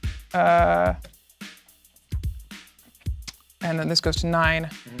 And then this goes to 9.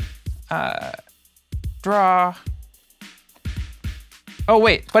 Draw. Oh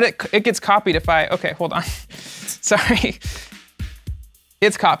wait, but it gets copied if I, okay, hold on. Sorry.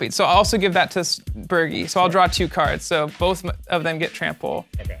 It's copied, so I'll also give that to Bergie. So I'll draw 2 cards, so both of them get trample.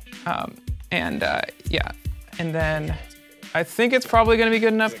 Okay. Yeah, and then I think it's probably gonna be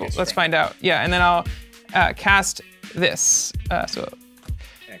good enough. Let's find out. Yeah, and then I'll cast this. So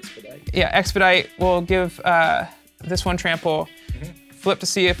Expedite. Yeah, Expedite will give this one trample. Flip to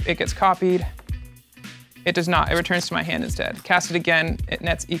see if it gets copied. It does not, it returns to my hand instead. Cast it again, it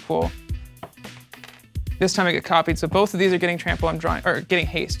nets equal. This time I get copied, so both of these are getting trample, I'm drawing, or getting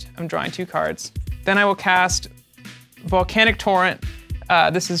haste. I'm drawing 2 cards. Then I will cast Volcanic Torrent.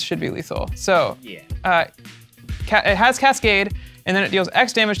 Should be lethal. So, it has Cascade, and then it deals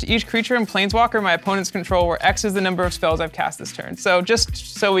X damage to each creature and planeswalker my opponent's control, where X is the number of spells I've cast this turn. So just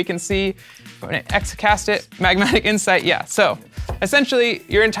so we can see, when I X cast it, Magmatic Insight, yeah. So essentially,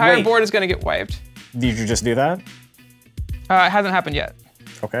 your entire board is gonna get wiped. Did you just do that? It hasn't happened yet.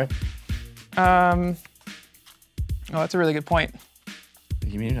 Okay. Oh, that's a really good point.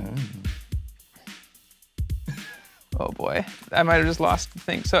 You mean? Oh boy, I might have just lost the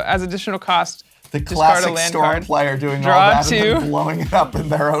thing. So as additional cost, The discard a classic land Storm card, player doing draw all that 2. and then blowing it up in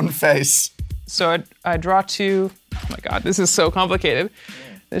their own face. So I draw 2. Oh my God, this is so complicated.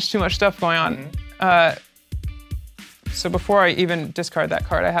 There's too much stuff going on. So before I even discard that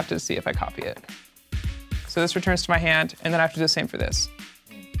card, I have to see if I copy it. So this returns to my hand, and then I have to do the same for this.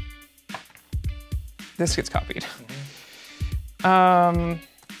 This gets copied.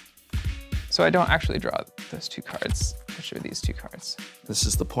 So I don't actually draw those 2 cards. I should be these 2 cards. This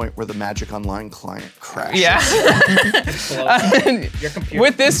is the point where the Magic Online client crashes. Yeah.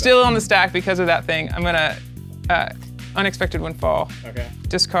 With this still on the stack because of that thing, I'm gonna Unexpected Windfall. Okay.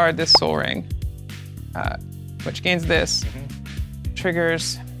 Discard this Soul Ring, which gains this,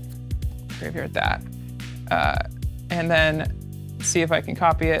 triggers, graveyard that, and then see if I can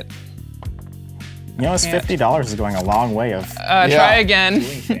copy it. You know, this $50 is going a long way of Try again. doing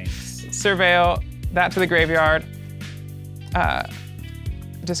things. Surveil that to the graveyard.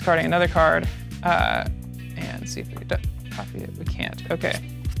 Discarding another card. And see if we can copy it. We can't. Okay.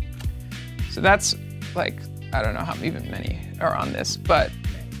 So that's like, I don't know how even many are on this, but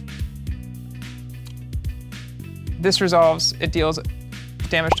this resolves, it deals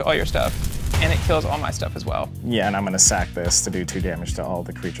damage to all your stuff, and it kills all my stuff as well. Yeah, and I'm gonna sack this to do 2 damage to all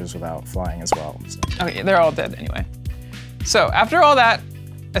the creatures without flying as well. So. Okay, they're all dead anyway. So after all that,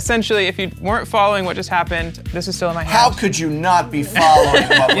 essentially, if you weren't following what just happened, this is still in my hand. How could you not be following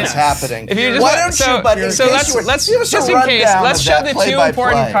what was happening? If you just, Why don't you, buddy? So let's give us just a in case, rundown let's of show that the 2 play-by-play.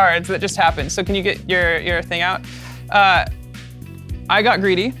 important cards that just happened. So can you get your thing out? I got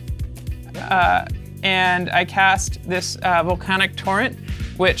greedy, and I cast this Volcanic Torrent,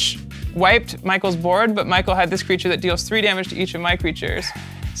 which wiped Michael's board, but Michael had this creature that deals 3 damage to each of my creatures.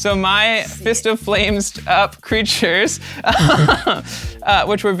 So my Fist of Flames up creatures,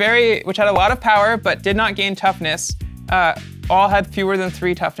 which had a lot of power but did not gain toughness, all had fewer than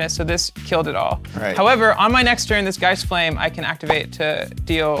 3 toughness, so this killed it all. Right. However, on my next turn, this Geist Flame I can activate to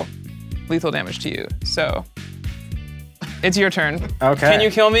deal lethal damage to you. So it's your turn. Okay. Can you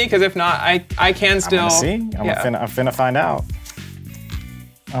kill me? Because if not, I can still. I'm finna find out.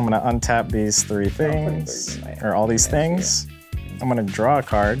 I'm gonna untap these 3 things, or all these things. I'm gonna draw a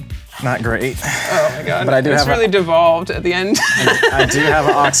card. Not great. Oh my god. But I do it's have really devolved at the end. I do have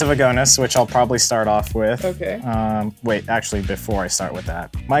an Ox of Agonis, which I'll probably start off with. Okay. Wait, actually, before I start with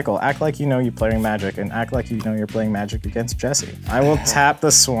that, Michael, act like you know you're playing Magic, and act like you know you're playing Magic against Jesse. I will tap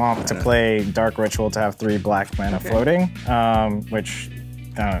the Swamp to play Dark Ritual to have 3 black mana floating, which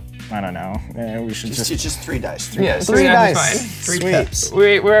I don't know. We should just 3 dice. 3 Yeah, dice. 3 dice. Fine. 3 pips.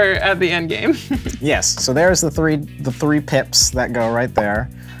 We're at the end game. Yes. So there's the three pips that go right there,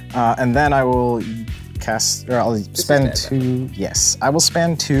 and then I will cast, or I'll spend 2. Yes, I will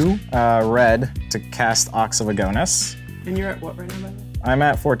spend 2 red to cast Ox of Agonis. And you're at what right now, by the way? I'm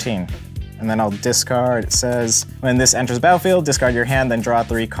at 14. And then I'll discard, it says, when this enters the battlefield, discard your hand, then draw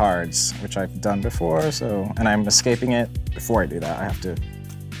 3 cards, which I've done before, so, and I'm escaping it. Before I do that, I have to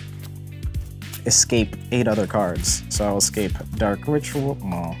escape 8 other cards. So I'll escape Dark Ritual,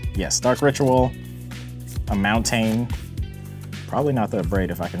 well, yes, Dark Ritual, a Mountain, probably not the Abrade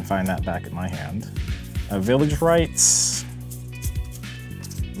if I can find that back in my hand, a Village Rites,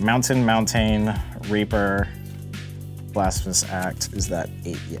 Mountain, Reaper, Blasphemous Act. Is that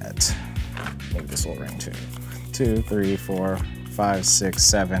 8 yet? Maybe the Soul Ring too. 2, 3, 4, 5, 6,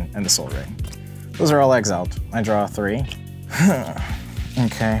 7, and the Soul Ring. Those are all exiled. I draw 3.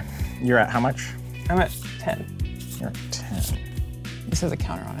 Okay, you're at how much? I'm at 10. You're at 10. This has a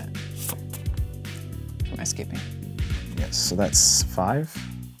counter on it. For my escaping. Yes, so that's 5.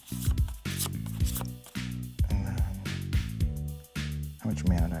 And then, how much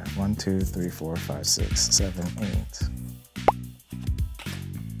mana do I have? 1, 2, 3, 4, 5, 6, 7, 8.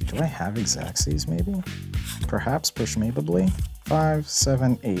 Do I have Exacxies maybe? Perhaps Pushmably? 5,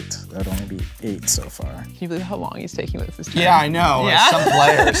 7, 8. That'd only be 8 so far. Can you believe how long he's taking with this turn? Yeah, I know.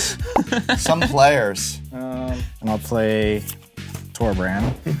 Yeah? Some players. And I'll play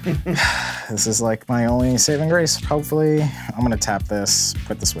Torbrand. This is like my only saving grace, hopefully. I'm gonna tap this,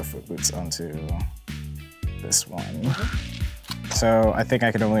 put the Swiftfoot Boots onto this one. So I think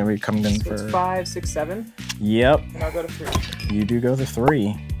I could only come in for... 5, 6, 7. Yep. And I'll go to 3. You do go to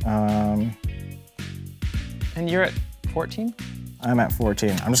 3. And you're at 14? I'm at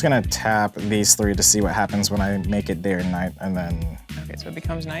 14. I'm just gonna tap these 3 to see what happens when I make it day or night, and then... Okay, so it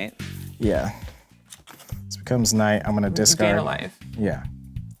becomes night? Yeah. This becomes night. I'm gonna discard... Gain a life. Yeah.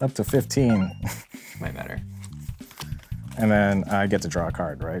 Up to 15. Way better. And then I get to draw a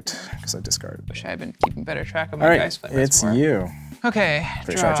card, right? Because I discarded. Wish I had been keeping better track of my All right, dice flame. it's you. Okay,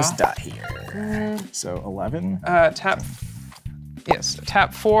 Pretty draw. sure I just died here. So 11. Tap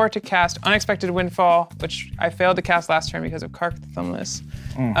 4 to cast Unexpected Windfall, which I failed to cast last turn because of Kark the Thumbless.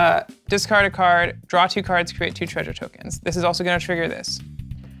 Discard a card, draw 2 cards, create 2 treasure tokens. This is also gonna trigger this.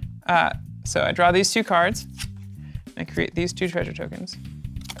 So I draw these 2 cards, and I create these 2 treasure tokens.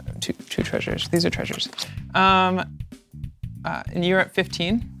 Two treasures, these are treasures. And you're at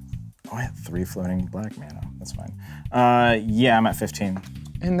 15. Oh, I had 3 floating black mana, that's fine. Yeah, I'm at 15.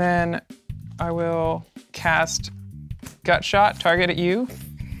 And then I will cast Gut Shot, target at you,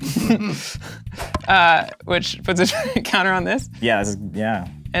 which puts a counter on this. Yeah, yeah.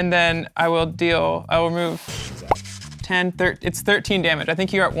 And then I will remove 10, it's 13 damage. I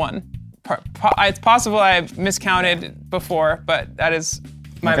think you're at 1. It's possible I miscounted before, but that is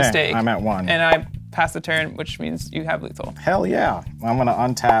my mistake. I'm at 1. And pass the turn, which means you have lethal. Hell yeah. I'm gonna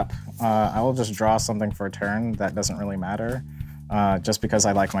untap. I will just draw something for a turn. That doesn't really matter. Just because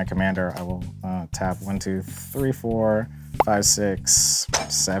I like my commander, I will tap 1, 2, 3, 4, 5, 6,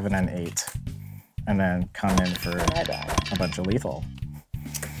 7, and 8. And then come in for a bunch of lethal.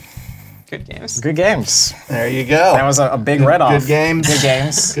 Good games. Good games. There you go. That was a big red off. Good games. Good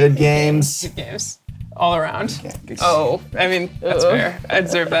games. Good games. Good games. All around. Oh, I mean, that's fair. I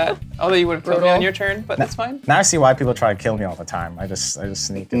deserve that. Although you would have killed me on your turn, but that's fine. Now I see why people try to kill me all the time. I just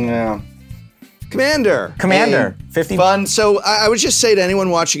sneak in. Yeah. Commander. Commander. 50. Fun. So I would just say to anyone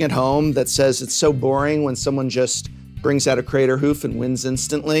watching at home that says it's so boring when someone just brings out a crater hoof and wins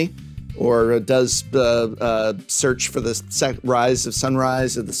instantly, or does search for the rise of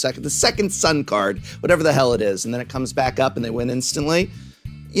sunrise, or the second sun card, whatever the hell it is, and then it comes back up and they win instantly.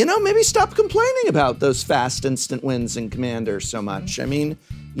 You know, maybe stop complaining about those fast instant wins in Commander so much. I mean,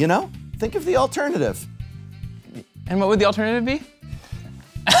 you know, think of the alternative. And what would the alternative be?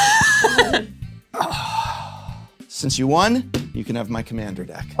 Since you won, you can have my Commander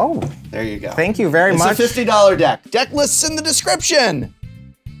deck. Oh, there you go. Thank you very much. It's a $50 deck. Deck lists in the description.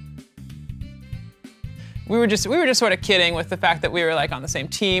 We were just sort of kidding with the fact that we were like on the same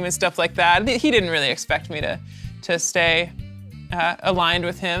team and stuff like that. He didn't really expect me to stay aligned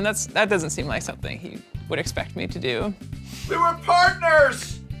with him. That doesn't seem like something he would expect me to do. We were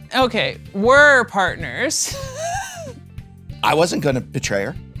partners. Okay, we're partners. I wasn't gonna betray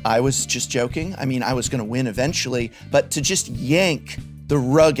her. I was just joking. I mean, I was gonna win eventually, but to just yank the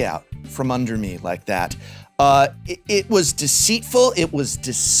rug out from under me like that, it was deceitful, it was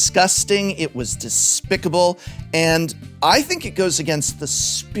disgusting, it was despicable, and I think it goes against the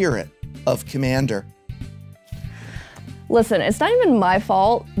spirit of Commander. Listen, it's not even my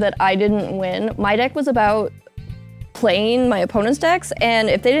fault that I didn't win. My deck was about playing my opponent's decks, and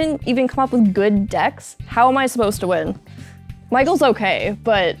if they didn't even come up with good decks, how am I supposed to win? Michael's okay,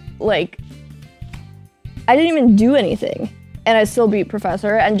 but like, I didn't even do anything, and I still beat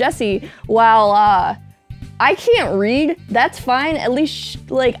Professor. And Jesse, while I can't read, that's fine. At least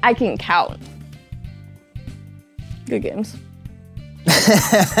like I can count. Good games.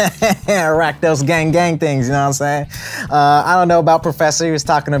 Rack those gang things, you know what I'm saying? I don't know about Professor. He was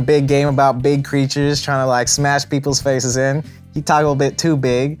talking a big game about big creatures, trying to like smash people's faces in. He talked a little bit too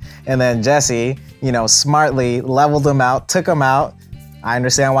big. And then Jesse, you know, smartly leveled him out, took him out. I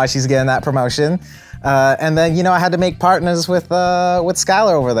understand why she's getting that promotion. And then, you know, I had to make partners with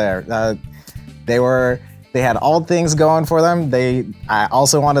Skylar over there. They had all things going for them. I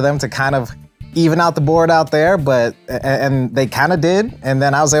also wanted them to kind of even out the board out there, and they kind of did. And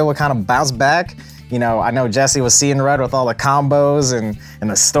then I was able to kind of bounce back. You know, I know Jessie was seeing red with all the combos and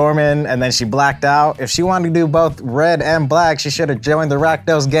the storming, and then she blacked out. If she wanted to do both red and black, she should have joined the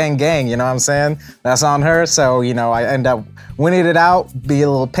Rakdos gang, you know what I'm saying? That's on her, so, you know, I end up winning it out, be a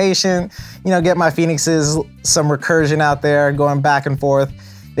little patient, you know, get my Phoenixes some recursion out there, going back and forth.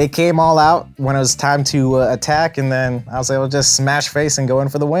 They came all out when it was time to attack, and then I was able to just smash face and go in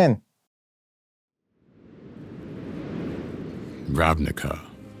for the win. Ravnica,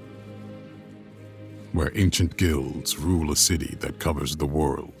 where ancient guilds rule a city that covers the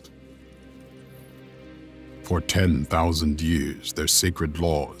world. For 10,000 years, their sacred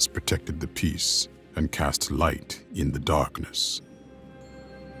laws protected the peace and cast light in the darkness.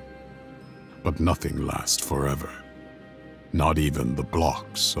 But nothing lasts forever, not even the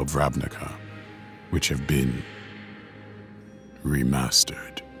blocks of Ravnica, which have been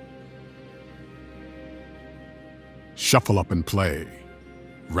remastered. Shuffle up and play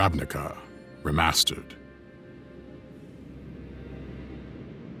Ravnica Remastered.